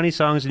had 20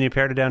 songs and you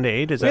pared it down to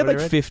 8? We had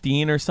like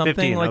 15 or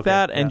something like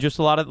that, and just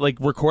a lot of like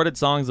recorded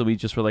songs that we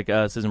just were like,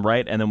 this isn't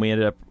right, and then we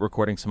ended up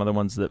recording some other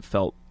ones that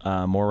felt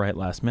more right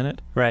last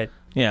minute. Right.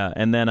 Yeah,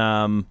 and then...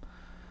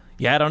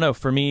 I don't know.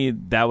 For me,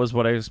 that was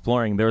what I was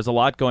exploring. There was a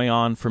lot going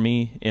on for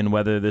me in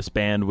whether this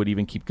band would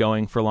even keep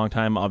going for a long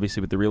time, obviously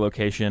with the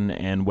relocation,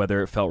 and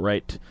whether it felt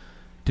right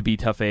to be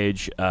Tough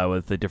Age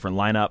with a different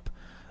lineup.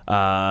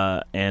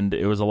 And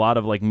it was a lot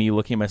of like me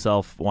looking at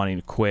myself, wanting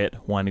to quit,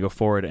 wanting to go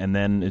forward, and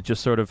then it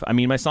just sort of...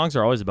 my songs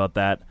are always about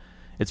that.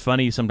 It's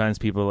funny, sometimes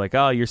people are like,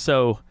 oh, you're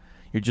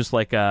just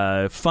like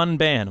a fun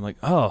band. I'm like,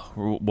 oh,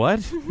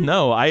 what?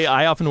 No,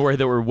 I often worry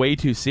that we're way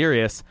too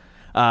serious.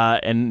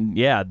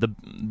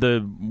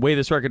 The way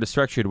this record is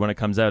structured when it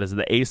comes out is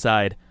the A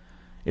side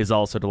is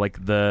all sort of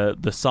like the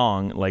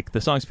song. Like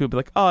the songs, people be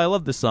like, oh, I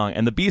love this song.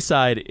 And the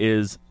B-side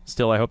is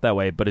Still I Hope That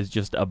Way, but it's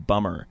just a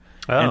bummer.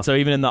 Oh. And so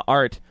even in the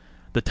art,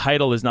 the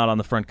title is not on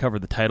the front cover.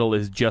 The title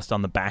is just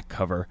on the back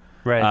cover.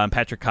 Right.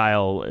 Patrick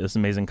Kyle, this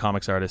amazing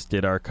comics artist,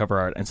 did our cover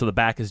art. And so the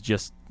back is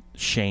just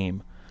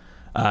shame.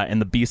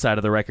 And the B-side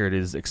of the record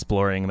is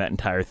exploring that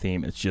entire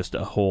theme. It's just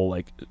a whole,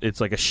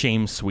 it's like a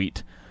shame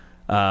suite.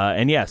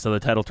 So the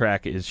title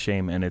track is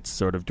Shame, and it's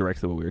sort of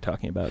directly what we were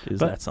talking about,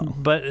 that song.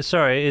 But,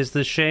 sorry, is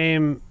the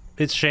shame,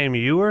 it's shame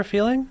you were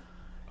feeling?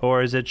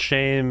 Or is it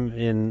shame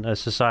in a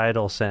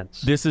societal sense?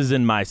 This is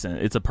in my sense.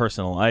 It's a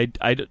personal.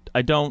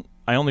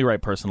 I only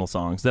write personal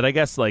songs that I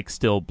guess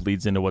still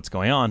bleeds into what's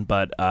going on,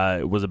 but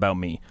it was about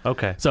me.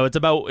 Okay. So it's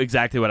about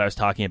exactly what I was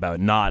talking about,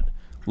 not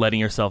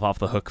letting yourself off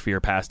the hook for your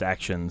past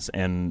actions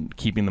and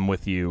keeping them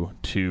with you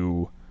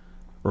to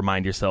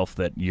remind yourself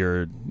that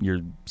you're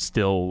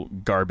still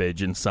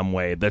garbage in some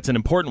way. That's an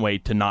important way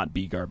to not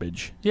be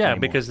garbage. Yeah, anymore.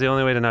 Because the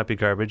only way to not be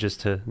garbage is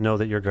to know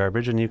that you're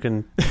garbage, and you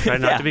can try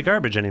not to be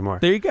garbage anymore.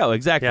 There you go,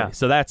 exactly. Yeah.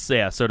 So that's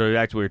sort of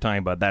exactly what we were talking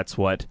about. That's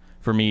what,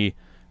 for me,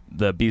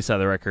 the B-side of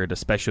the record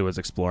especially was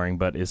exploring,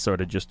 but is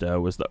sort of just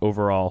was the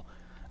overall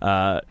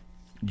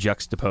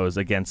juxtapose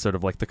against sort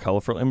of like the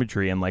colorful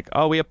imagery and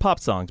we have pop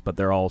songs, but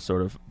they're all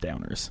sort of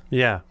downers.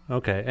 Yeah,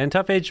 okay. And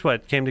Tough Age,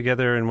 came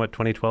together in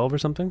 2012 or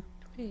something?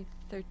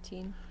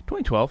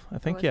 2012, I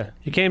think, yeah.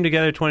 You came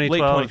together 2012, late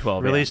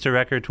 2012, released a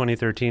record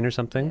 2013 or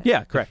something?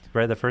 Yeah, correct.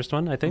 Right, the first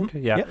one, I think?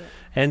 Mm-hmm. Yeah. Yep.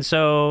 And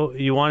so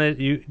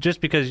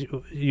just because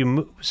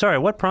you sorry,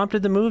 what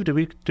prompted the move?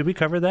 Did we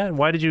cover that?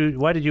 Why did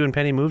you and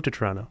Penny move to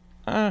Toronto?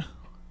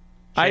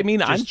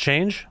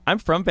 Change? I'm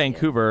from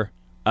Vancouver.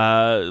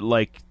 I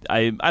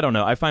don't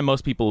know. I find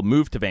most people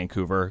move to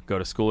Vancouver, go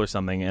to school or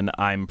something, and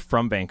I'm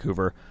from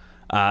Vancouver.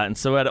 And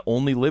so I'd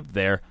only lived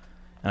there,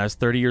 and I was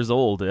 30 years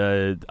old.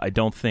 I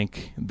don't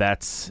think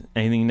that's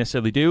anything you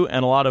necessarily do,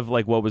 and a lot of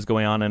what was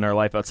going on in our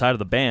life outside of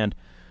the band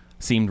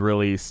seemed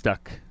really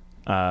stuck,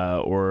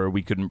 or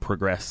we couldn't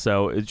progress.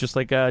 So it's just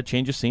a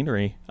change of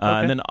scenery. Okay.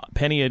 And then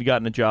Penny had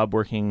gotten a job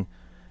working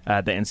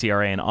at the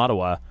NCRA in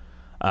Ottawa.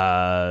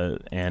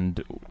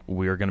 And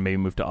we were going to maybe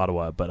move to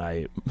Ottawa, but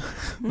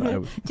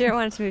Jared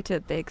wanted to move to a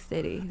big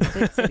city. He's a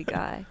big city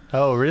guy.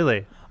 Oh,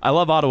 really? I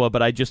love Ottawa,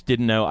 but I just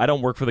didn't know. I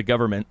don't work for the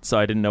government, so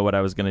I didn't know what I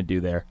was going to do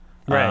there.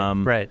 Right,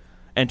 right.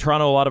 And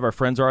Toronto, a lot of our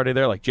friends are already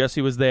there. Like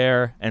Jesse was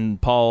there,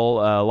 and Paul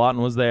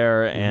Lawton was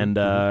there, and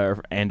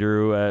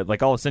Andrew,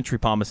 all of Century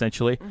Palm,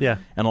 essentially. Yeah.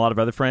 And a lot of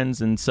other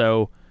friends, and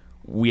so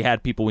we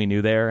had people we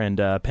knew there, and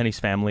Penny's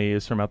family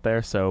is from out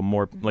there, so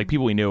more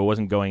people we knew. It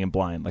wasn't going in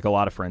blind, a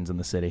lot of friends in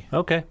the city.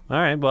 Okay, all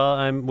right.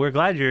 Well, we're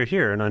glad you're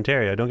here in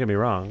Ontario. Don't get me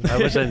wrong. I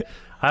wasn't.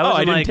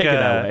 I didn't take it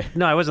that way.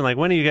 No, I wasn't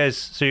when are you guys?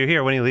 So you're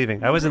here. When are you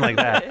leaving? I wasn't like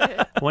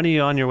that. When are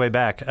you on your way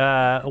back?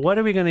 What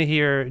are we going to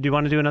hear? Do you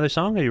want to do another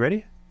song? Are you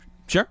ready?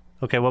 Sure.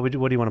 Okay. What do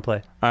you want to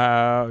play? You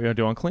want to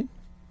do Unclean?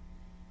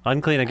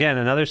 Unclean again.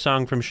 Another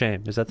song from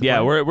Shame. Is that the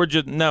plan? We're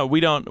just we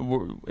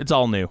don't. It's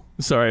all new.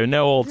 Sorry,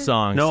 no old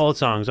songs. No old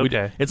songs.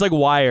 Okay. It's like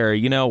Wire.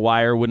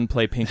 Wire wouldn't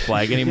play Pink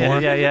Flag anymore.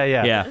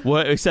 Yeah.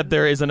 Well, except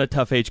there isn't a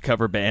Tough Age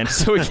cover band,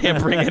 so we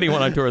can't bring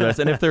anyone on tour with us.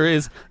 And if there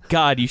is,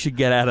 God, you should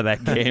get out of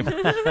that game. All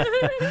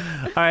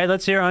right,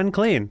 let's hear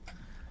Unclean.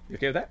 You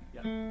okay with that?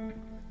 Yeah.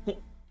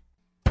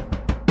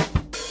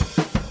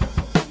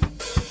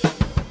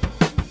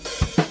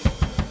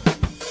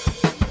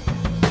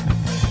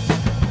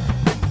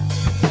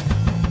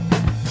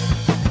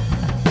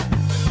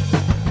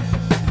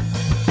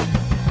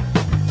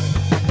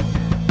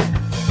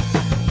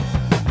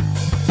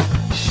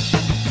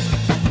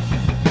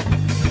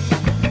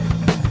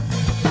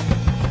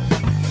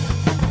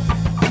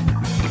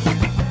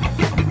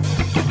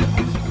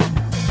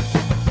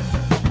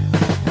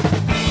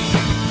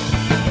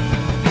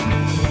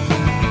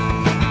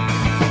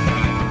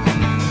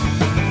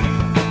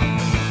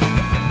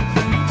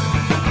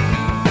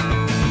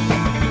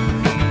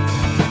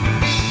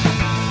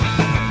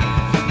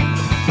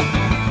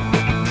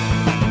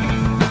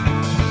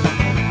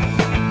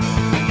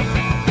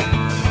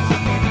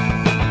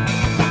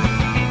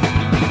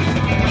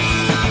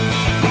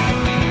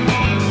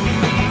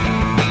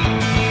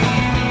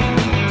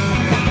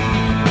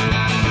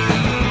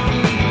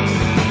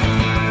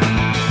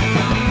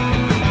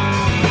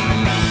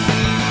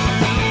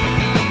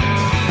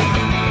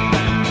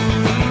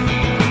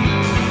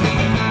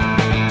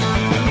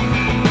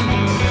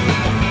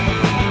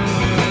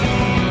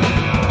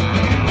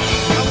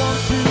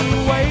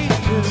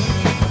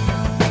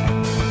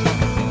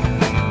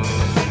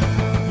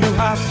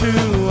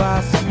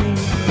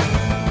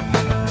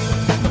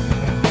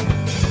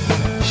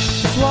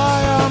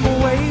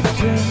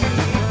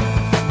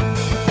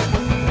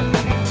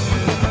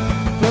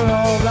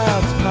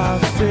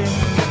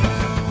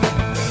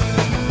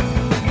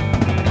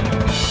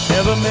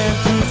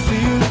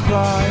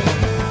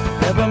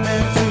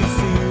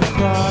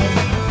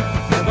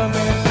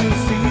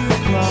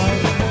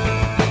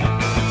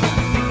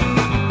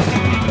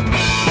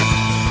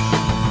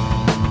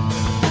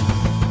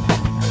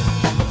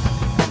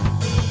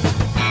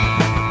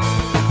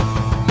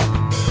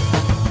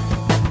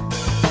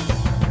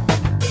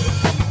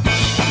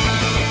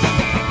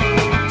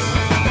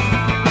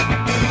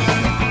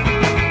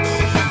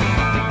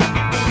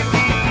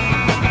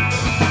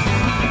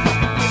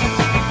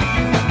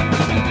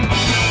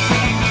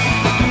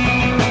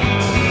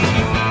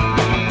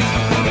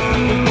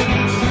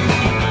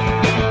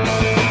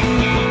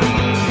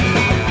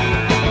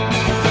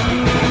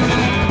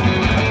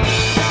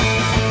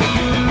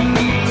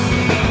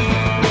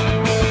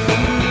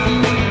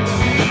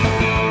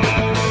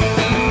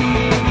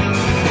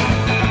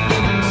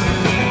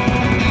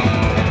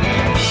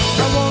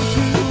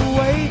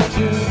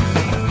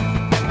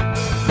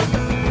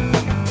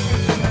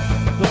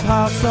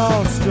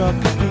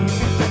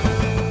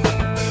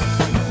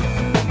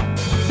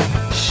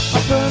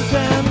 burnt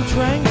and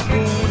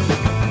tranquil.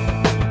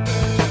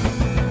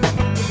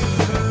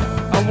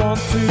 I want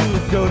to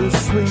go to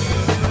sleep.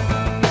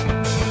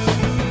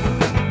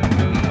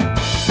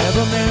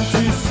 Never meant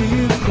to see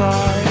you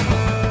cry.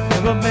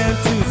 Never meant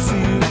to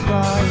see you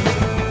cry.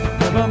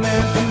 Never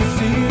meant to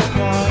see you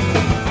cry.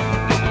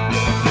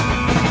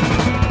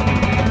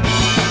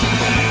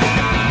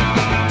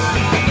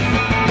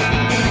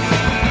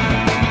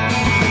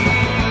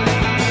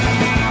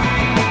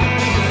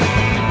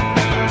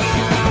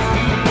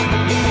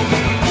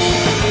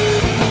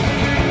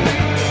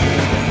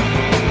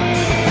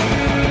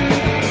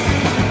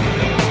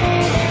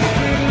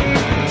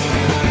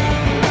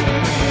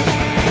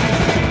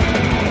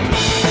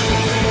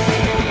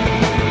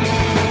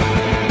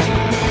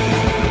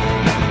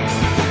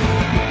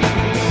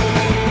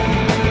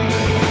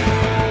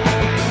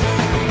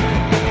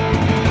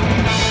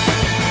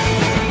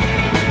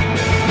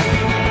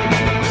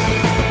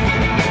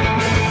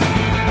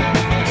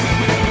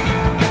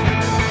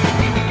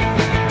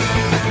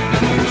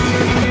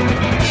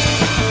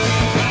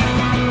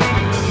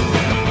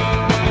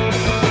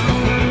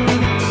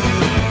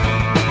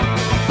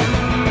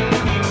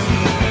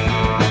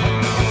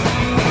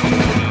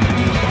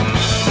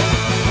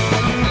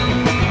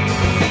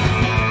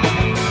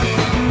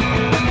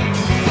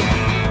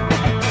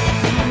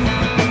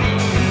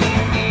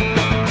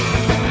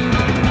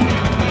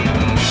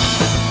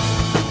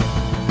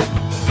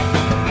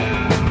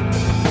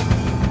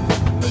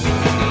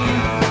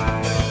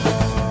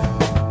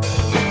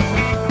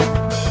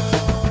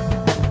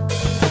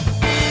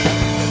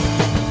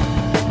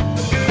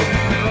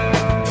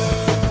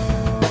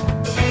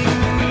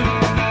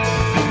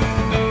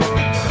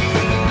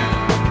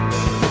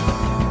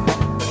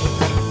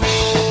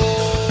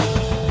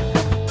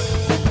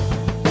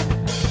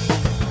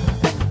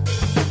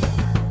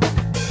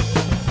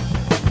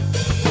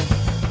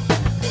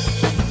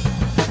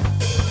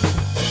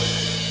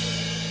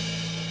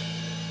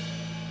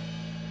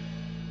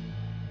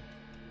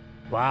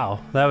 Wow,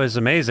 that was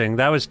amazing.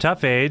 That was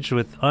Tough Age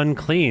with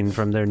Unclean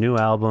from their new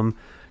album,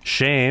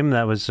 Shame.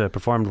 That was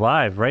performed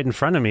live right in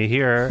front of me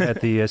here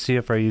at the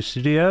CFRU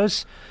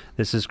studios.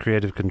 This is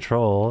Creative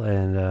Control,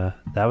 and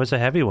that was a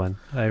heavy one.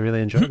 I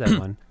really enjoyed that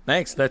one.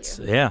 Thanks.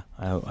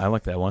 I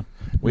like that one.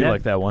 We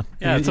like that one.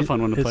 Yeah, it's a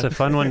fun one to play. It's a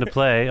fun one to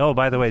play. Oh,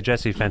 by the way,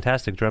 Jesse,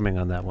 fantastic drumming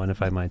on that one,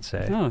 if I might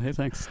say. Oh, hey,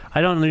 thanks.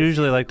 I don't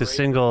usually like to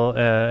single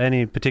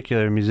any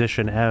particular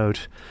musician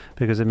out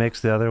because it makes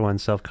the other one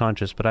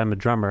self-conscious, but I'm a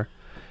drummer,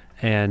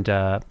 and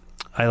I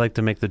like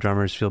to make the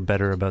drummers feel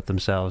better about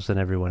themselves than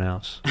everyone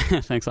else.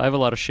 Thanks. I have a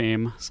lot of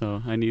shame,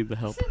 so I need the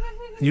help.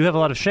 You have a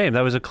lot of shame.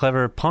 That was a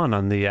clever pun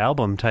on the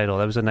album title.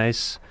 That was a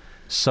nice,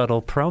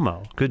 subtle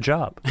promo. Good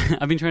job.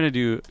 I've been trying to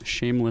do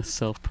shameless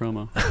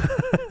self-promo.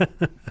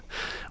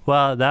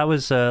 Well, that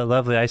was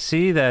lovely. I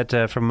see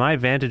that from my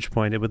vantage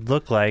point, it would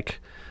look like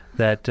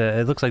that.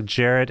 It looks like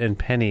Jarrett and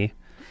Penny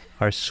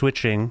are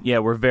switching. Yeah,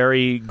 we're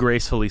very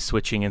gracefully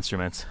switching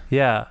instruments.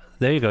 Yeah,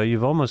 there you go.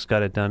 You've almost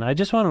got it done. I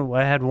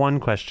had one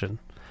question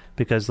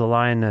because the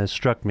line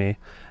struck me.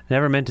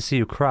 Never meant to see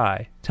you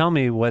cry. Tell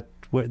me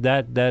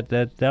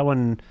that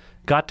one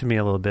got to me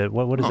a little bit.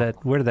 What is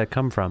that? Where did that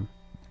come from?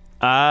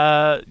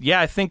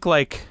 I think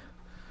like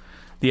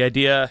the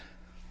idea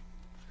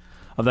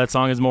of that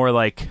song is more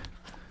like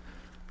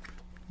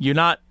you're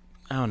not.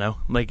 I don't know.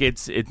 Like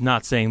it's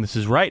not saying this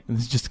is right.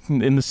 It's just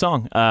in the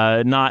song.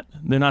 They're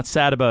not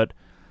sad about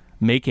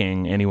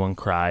making anyone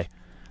cry.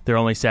 They're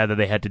only sad that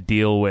they had to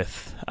deal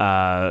with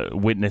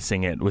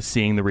witnessing it, with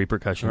seeing the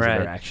repercussions of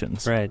their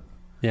actions. Right.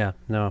 Yeah.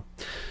 No.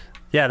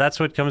 Yeah, that's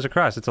what comes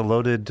across. It's a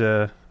loaded,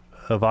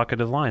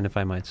 evocative line, if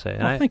I might say.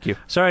 Thank you.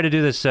 Sorry to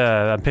do this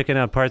I'm picking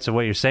out parts of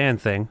what you're saying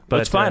thing.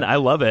 But it's fine. I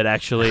love it,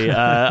 actually.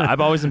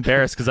 I'm always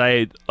embarrassed because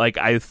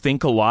I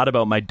think a lot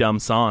about my dumb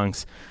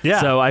songs.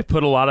 Yeah. So I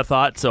put a lot of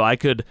thought so I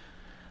could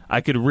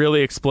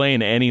really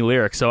explain any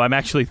lyric. So I'm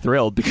actually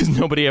thrilled because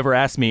nobody ever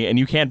asked me, and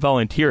you can't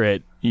volunteer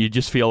it. You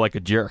just feel like a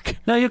jerk.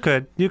 No, you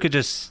could. You could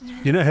just,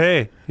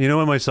 hey, you know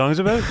what my song's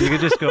about? You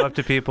could just go up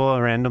to people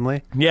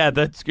randomly. Yeah,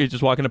 you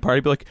just walk in a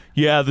party, be like,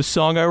 yeah, the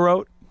song I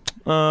wrote,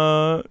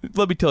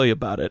 let me tell you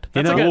about it.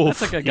 That's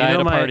like a guy at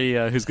a party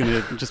who's going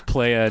to just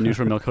play a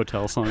Neutral Milk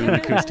Hotel song in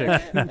acoustic.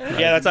 Yeah,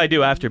 that's what I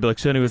do after. Be like,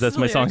 so anyways, that's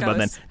my song's about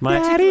then.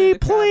 Daddy,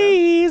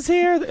 please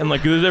hear. And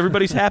like,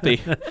 everybody's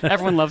happy.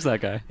 Everyone loves that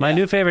guy. My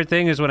new favorite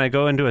thing is when I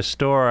go into a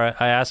store,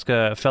 I ask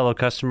a fellow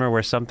customer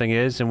where something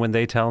is, and when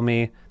they tell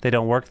me they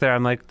don't work there,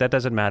 I'm like, that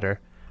doesn't matter.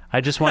 I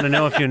just want to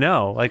know if you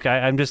know. Like,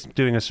 I'm just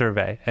doing a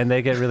survey, and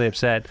they get really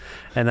upset,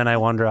 and then I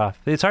wander off.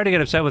 It's hard to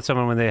get upset with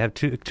someone when they have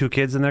two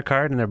kids in their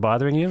cart and they're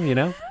bothering you, you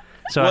know?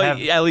 So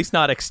at least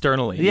not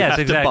externally. Yes,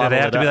 exactly. They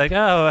have to be like,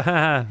 oh,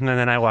 and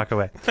then I walk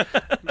away.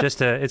 It's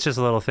just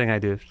a little thing I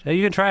do.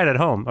 You can try it at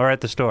home or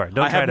at the store.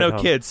 I have no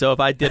kids, so if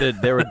I did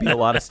it, there would be a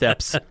lot of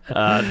steps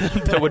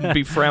that wouldn't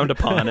be frowned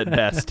upon at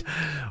best.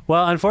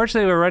 Well,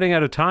 unfortunately, we're running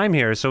out of time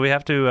here, so we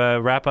have to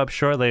wrap up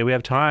shortly. We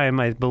have time,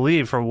 I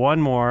believe, for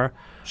one more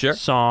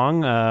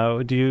song.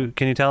 Can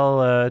you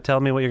tell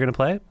me what you're going to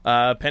play?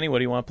 Penny, what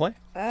do you want to play?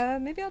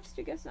 Maybe I'll just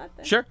do Guess Not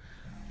then. Sure.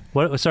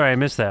 What? Sorry, I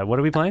missed that. What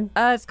are we playing?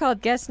 It's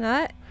called Guess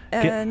Not,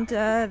 and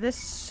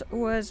this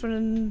was one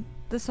of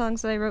the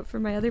songs that I wrote for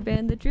my other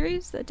band, The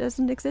Juries, that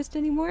doesn't exist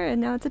anymore, and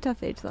now it's a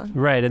Tough Age song.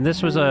 Right, and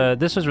this was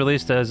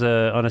released as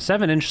on a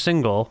 7-inch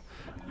single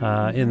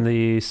in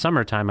the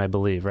summertime, I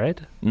believe,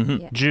 right? Mm-hmm.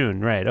 Yeah.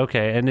 June, right?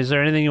 Okay. And is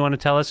there anything you want to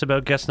tell us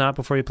about Guess Not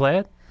before you play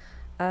it?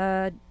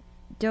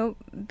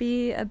 Don't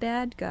be a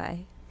bad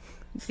guy.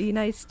 Be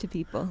nice to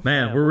people.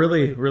 Man, we're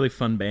really, really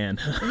fun band.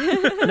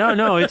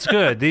 No, it's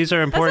good. These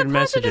are important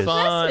messages.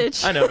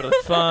 Message. I know, but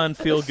it's fun,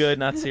 feel good,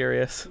 not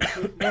serious.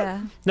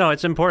 Yeah. No,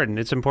 it's important.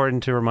 It's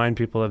important to remind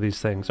people of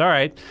these things. All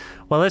right.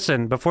 Well,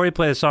 listen, before you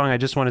play the song, I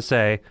just want to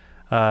say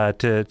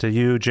to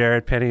you,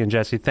 Jarrett, Penny, and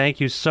Jesse,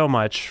 thank you so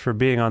much for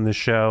being on this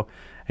show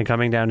and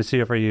coming down to see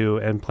it for you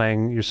and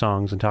playing your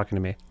songs and talking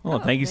to me. Well,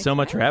 thank you so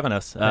much for having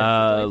us.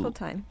 Delightful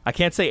time. I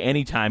can't say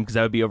any time because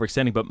that would be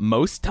overextending, but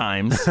most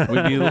times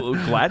we'd be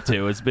glad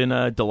to. It's been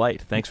a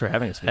delight. Thanks for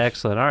having us.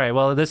 Excellent. All right.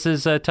 Well, this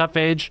is Tough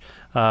Age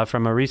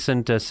from a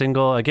recent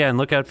single. Again,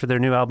 look out for their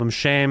new album,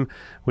 Shame,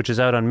 which is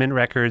out on Mint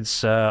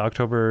Records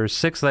October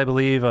 6th, I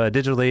believe,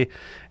 digitally,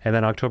 and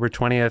then October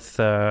 20th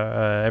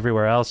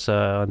everywhere else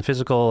on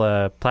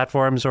physical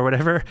platforms or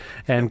whatever.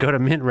 And go to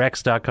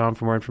mintrex.com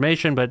for more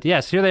information. But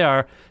yes, here they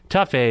are,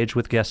 Tough Age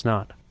with Guess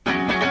Not.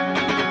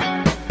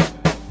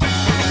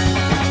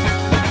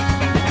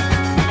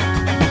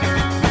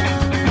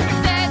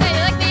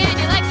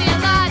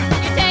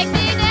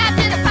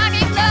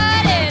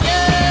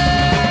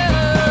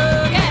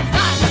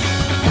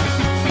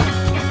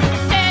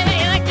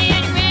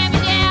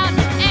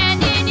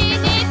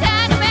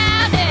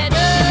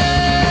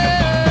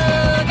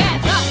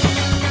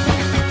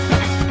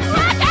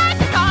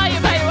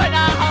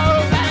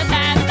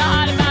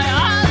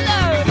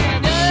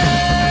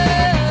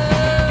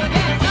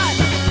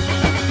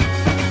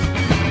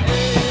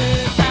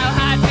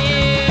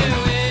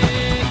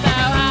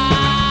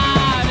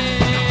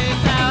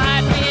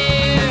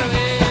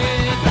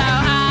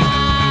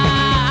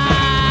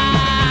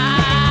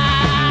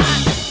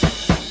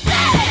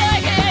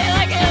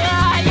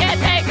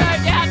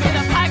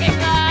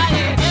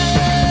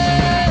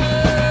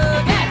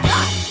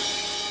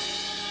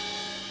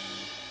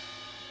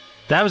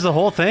 That was the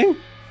whole thing?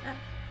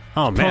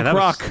 Oh, man,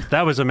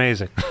 that was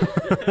amazing.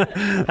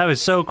 That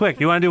was so quick.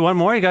 You want to do one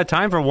more? You got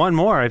time for one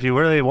more if you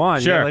really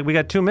want. Sure. We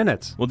got 2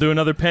 minutes. We'll do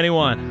another Penny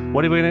one.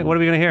 What are we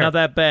gonna hear? Not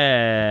that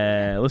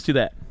bad. Let's do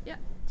that. Yeah.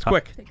 It's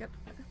quick. Pick up.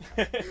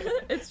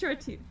 It's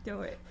short too. Don't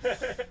worry.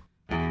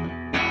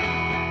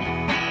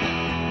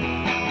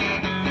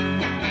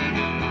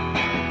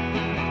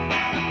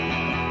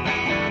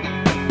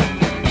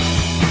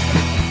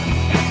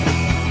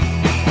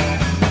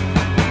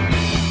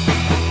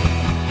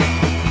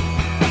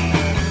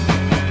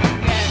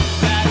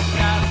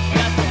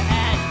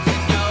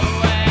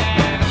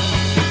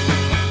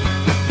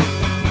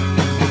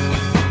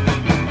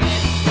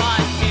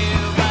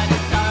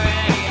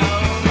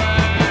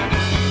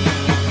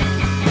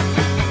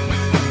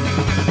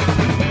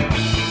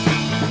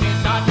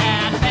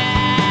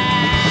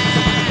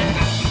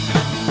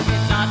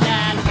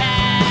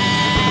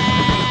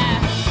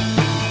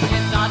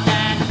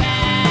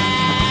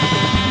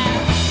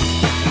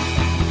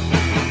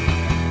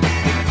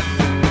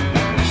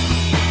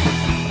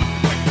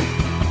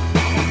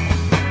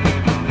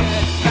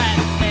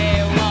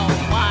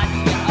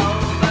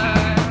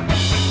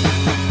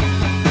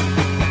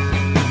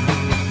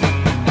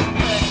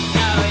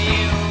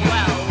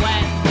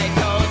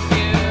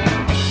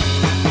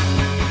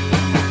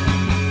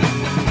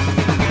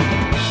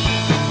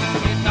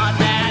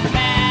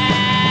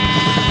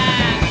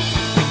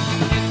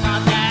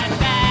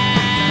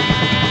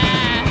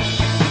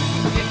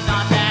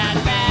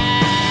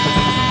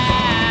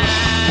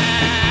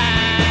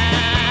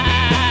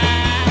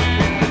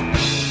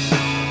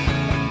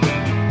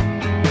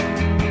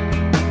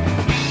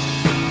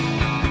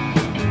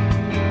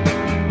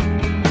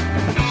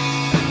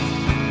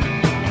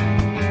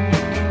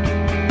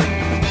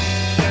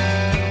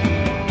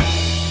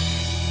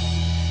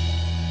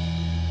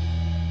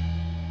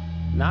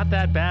 Not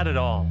that bad at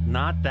all.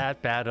 Not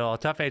that bad at all.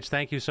 Tough Age,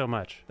 thank you so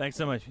much. Thanks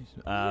so much.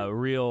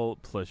 Real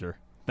pleasure.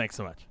 Thanks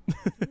so much.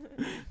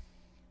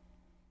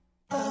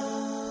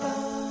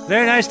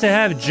 Very nice to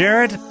have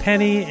Jarrett,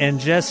 Penny, and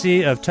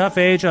Jesse of Tough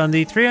Age on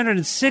the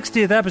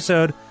 360th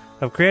episode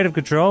of Creative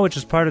Control, which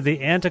is part of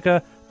the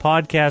Antica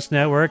Podcast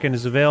Network and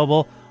is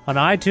available on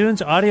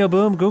iTunes, Audio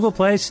Boom, Google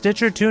Play,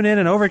 Stitcher, TuneIn,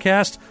 and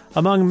Overcast,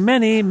 among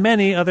many,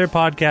 many other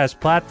podcast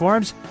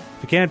platforms.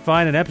 If you can't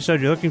find an episode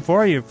you're looking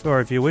for,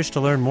 or if you wish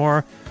to learn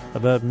more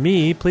about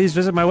me, please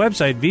visit my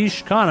website,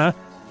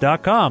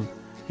 vishkhanna.com.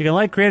 You can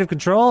like Creative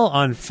Control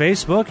on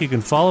Facebook. You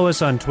can follow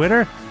us on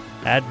Twitter,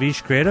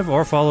 @VishCreative,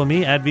 or follow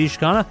me,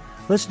 @VishKhanna.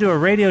 Listen to a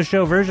radio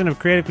show version of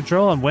Creative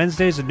Control on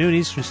Wednesdays at noon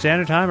Eastern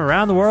Standard Time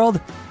around the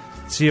world,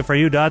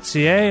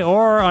 CFRU.ca,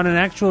 or on an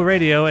actual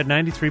radio at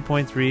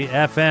 93.3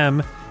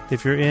 FM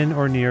if you're in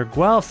or near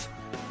Guelph.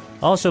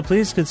 Also,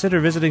 please consider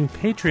visiting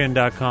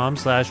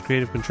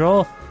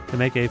patreon.com/creativecontrol to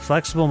make a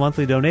flexible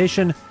monthly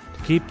donation to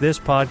keep this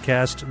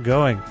podcast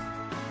going.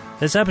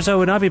 This episode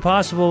would not be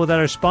possible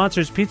without our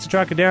sponsors, Pizza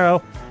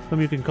Trocadero,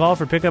 whom you can call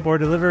for pickup or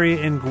delivery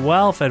in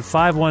Guelph at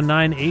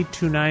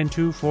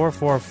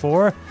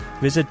 519-829-2444.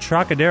 Visit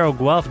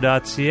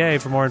TrocaderoGuelph.ca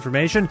for more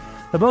information.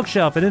 The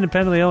Bookshelf, an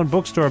independently owned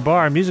bookstore,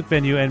 bar, music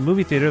venue, and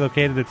movie theater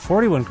located at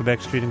 41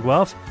 Quebec Street in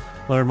Guelph.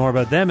 Learn more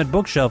about them at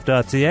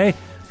bookshelf.ca.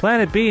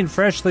 Planet Bean,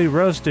 freshly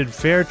roasted,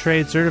 fair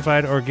trade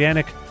certified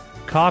organic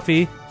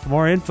coffee. For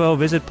more info,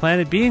 visit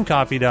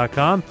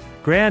planetbeancoffee.com.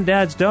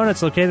 Granddad's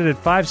Donuts, located at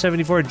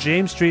 574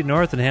 James Street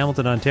North in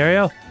Hamilton,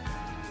 Ontario.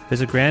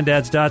 Visit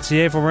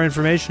granddads.ca for more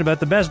information about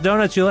the best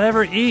donuts you'll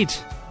ever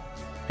eat.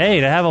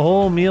 Hey, to have a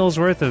whole meal's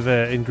worth of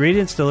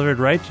ingredients delivered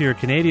right to your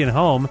Canadian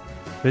home,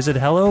 visit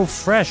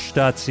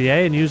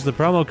hellofresh.ca and use the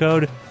promo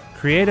code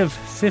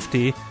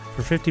CREATIVE50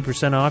 for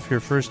 50% off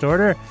your first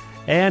order.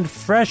 And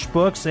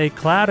FreshBooks, a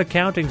cloud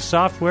accounting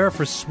software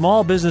for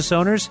small business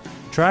owners.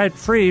 Try it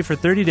free for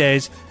 30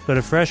 days. Go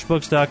to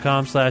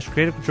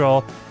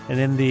freshbooks.com/creativecontrol, and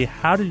in the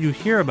How Did You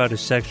Hear About Us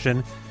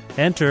section,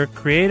 enter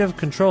Creative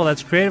Control.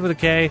 That's creative with a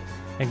K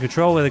and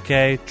control with a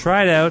K.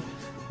 Try it out.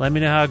 Let me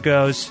know how it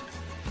goes.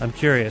 I'm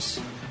curious.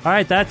 All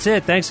right, that's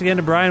it. Thanks again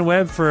to Brian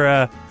Webb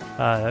for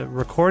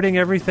recording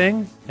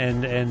everything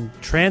and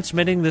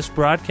transmitting this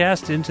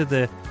broadcast into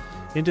the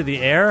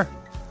air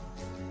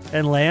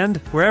and land,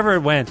 wherever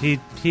it went.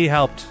 He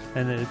helped,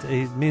 and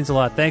it means a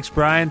lot. Thanks,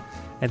 Brian,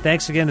 and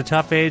thanks again to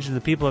Tough Age and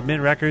the people at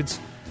Mint Records.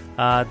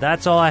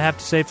 That's all I have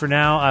to say for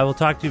now. I will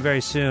talk to you very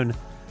soon.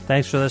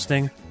 Thanks for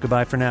listening.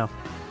 Goodbye for now.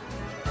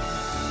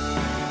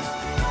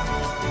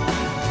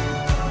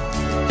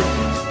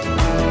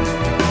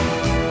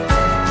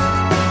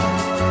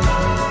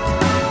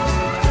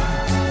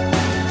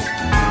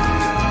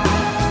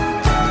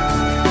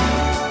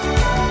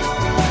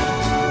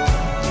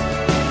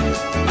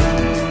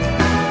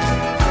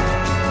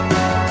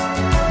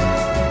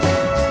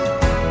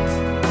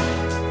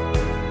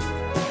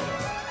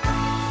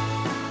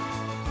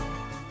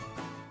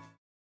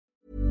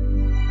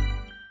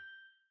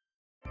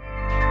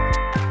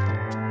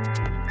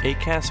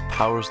 Acast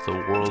powers the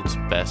world's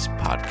best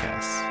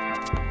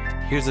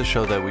podcasts. Here's a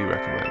show that we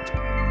recommend.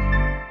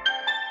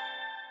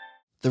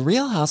 The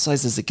Real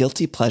Housewives is a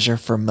guilty pleasure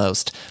for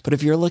most, but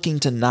if you're looking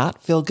to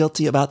not feel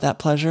guilty about that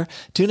pleasure,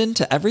 tune in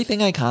to Everything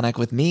Iconic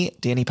with me,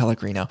 Danny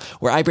Pellegrino,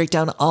 where I break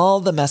down all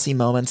the messy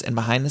moments and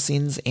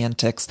behind-the-scenes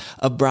antics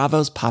of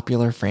Bravo's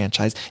popular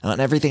franchise. And on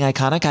Everything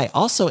Iconic, I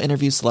also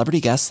interview celebrity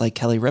guests like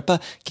Kelly Ripa,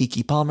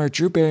 Keke Palmer,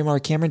 Drew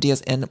Barrymore, Cameron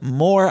Diaz, and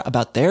more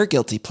about their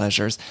guilty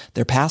pleasures,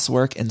 their past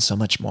work, and so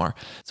much more.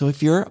 So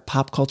if you're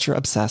pop culture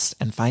obsessed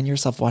and find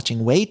yourself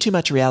watching way too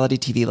much reality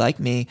TV like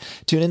me,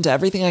 tune in to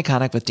Everything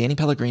Iconic with Danny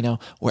Pellegrino,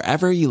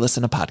 wherever you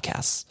listen to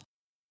podcasts.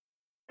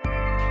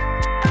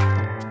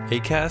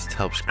 Acast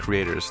helps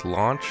creators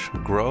launch,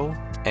 grow,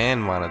 and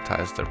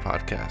monetize their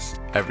podcasts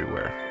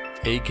everywhere.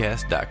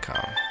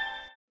 Acast.com.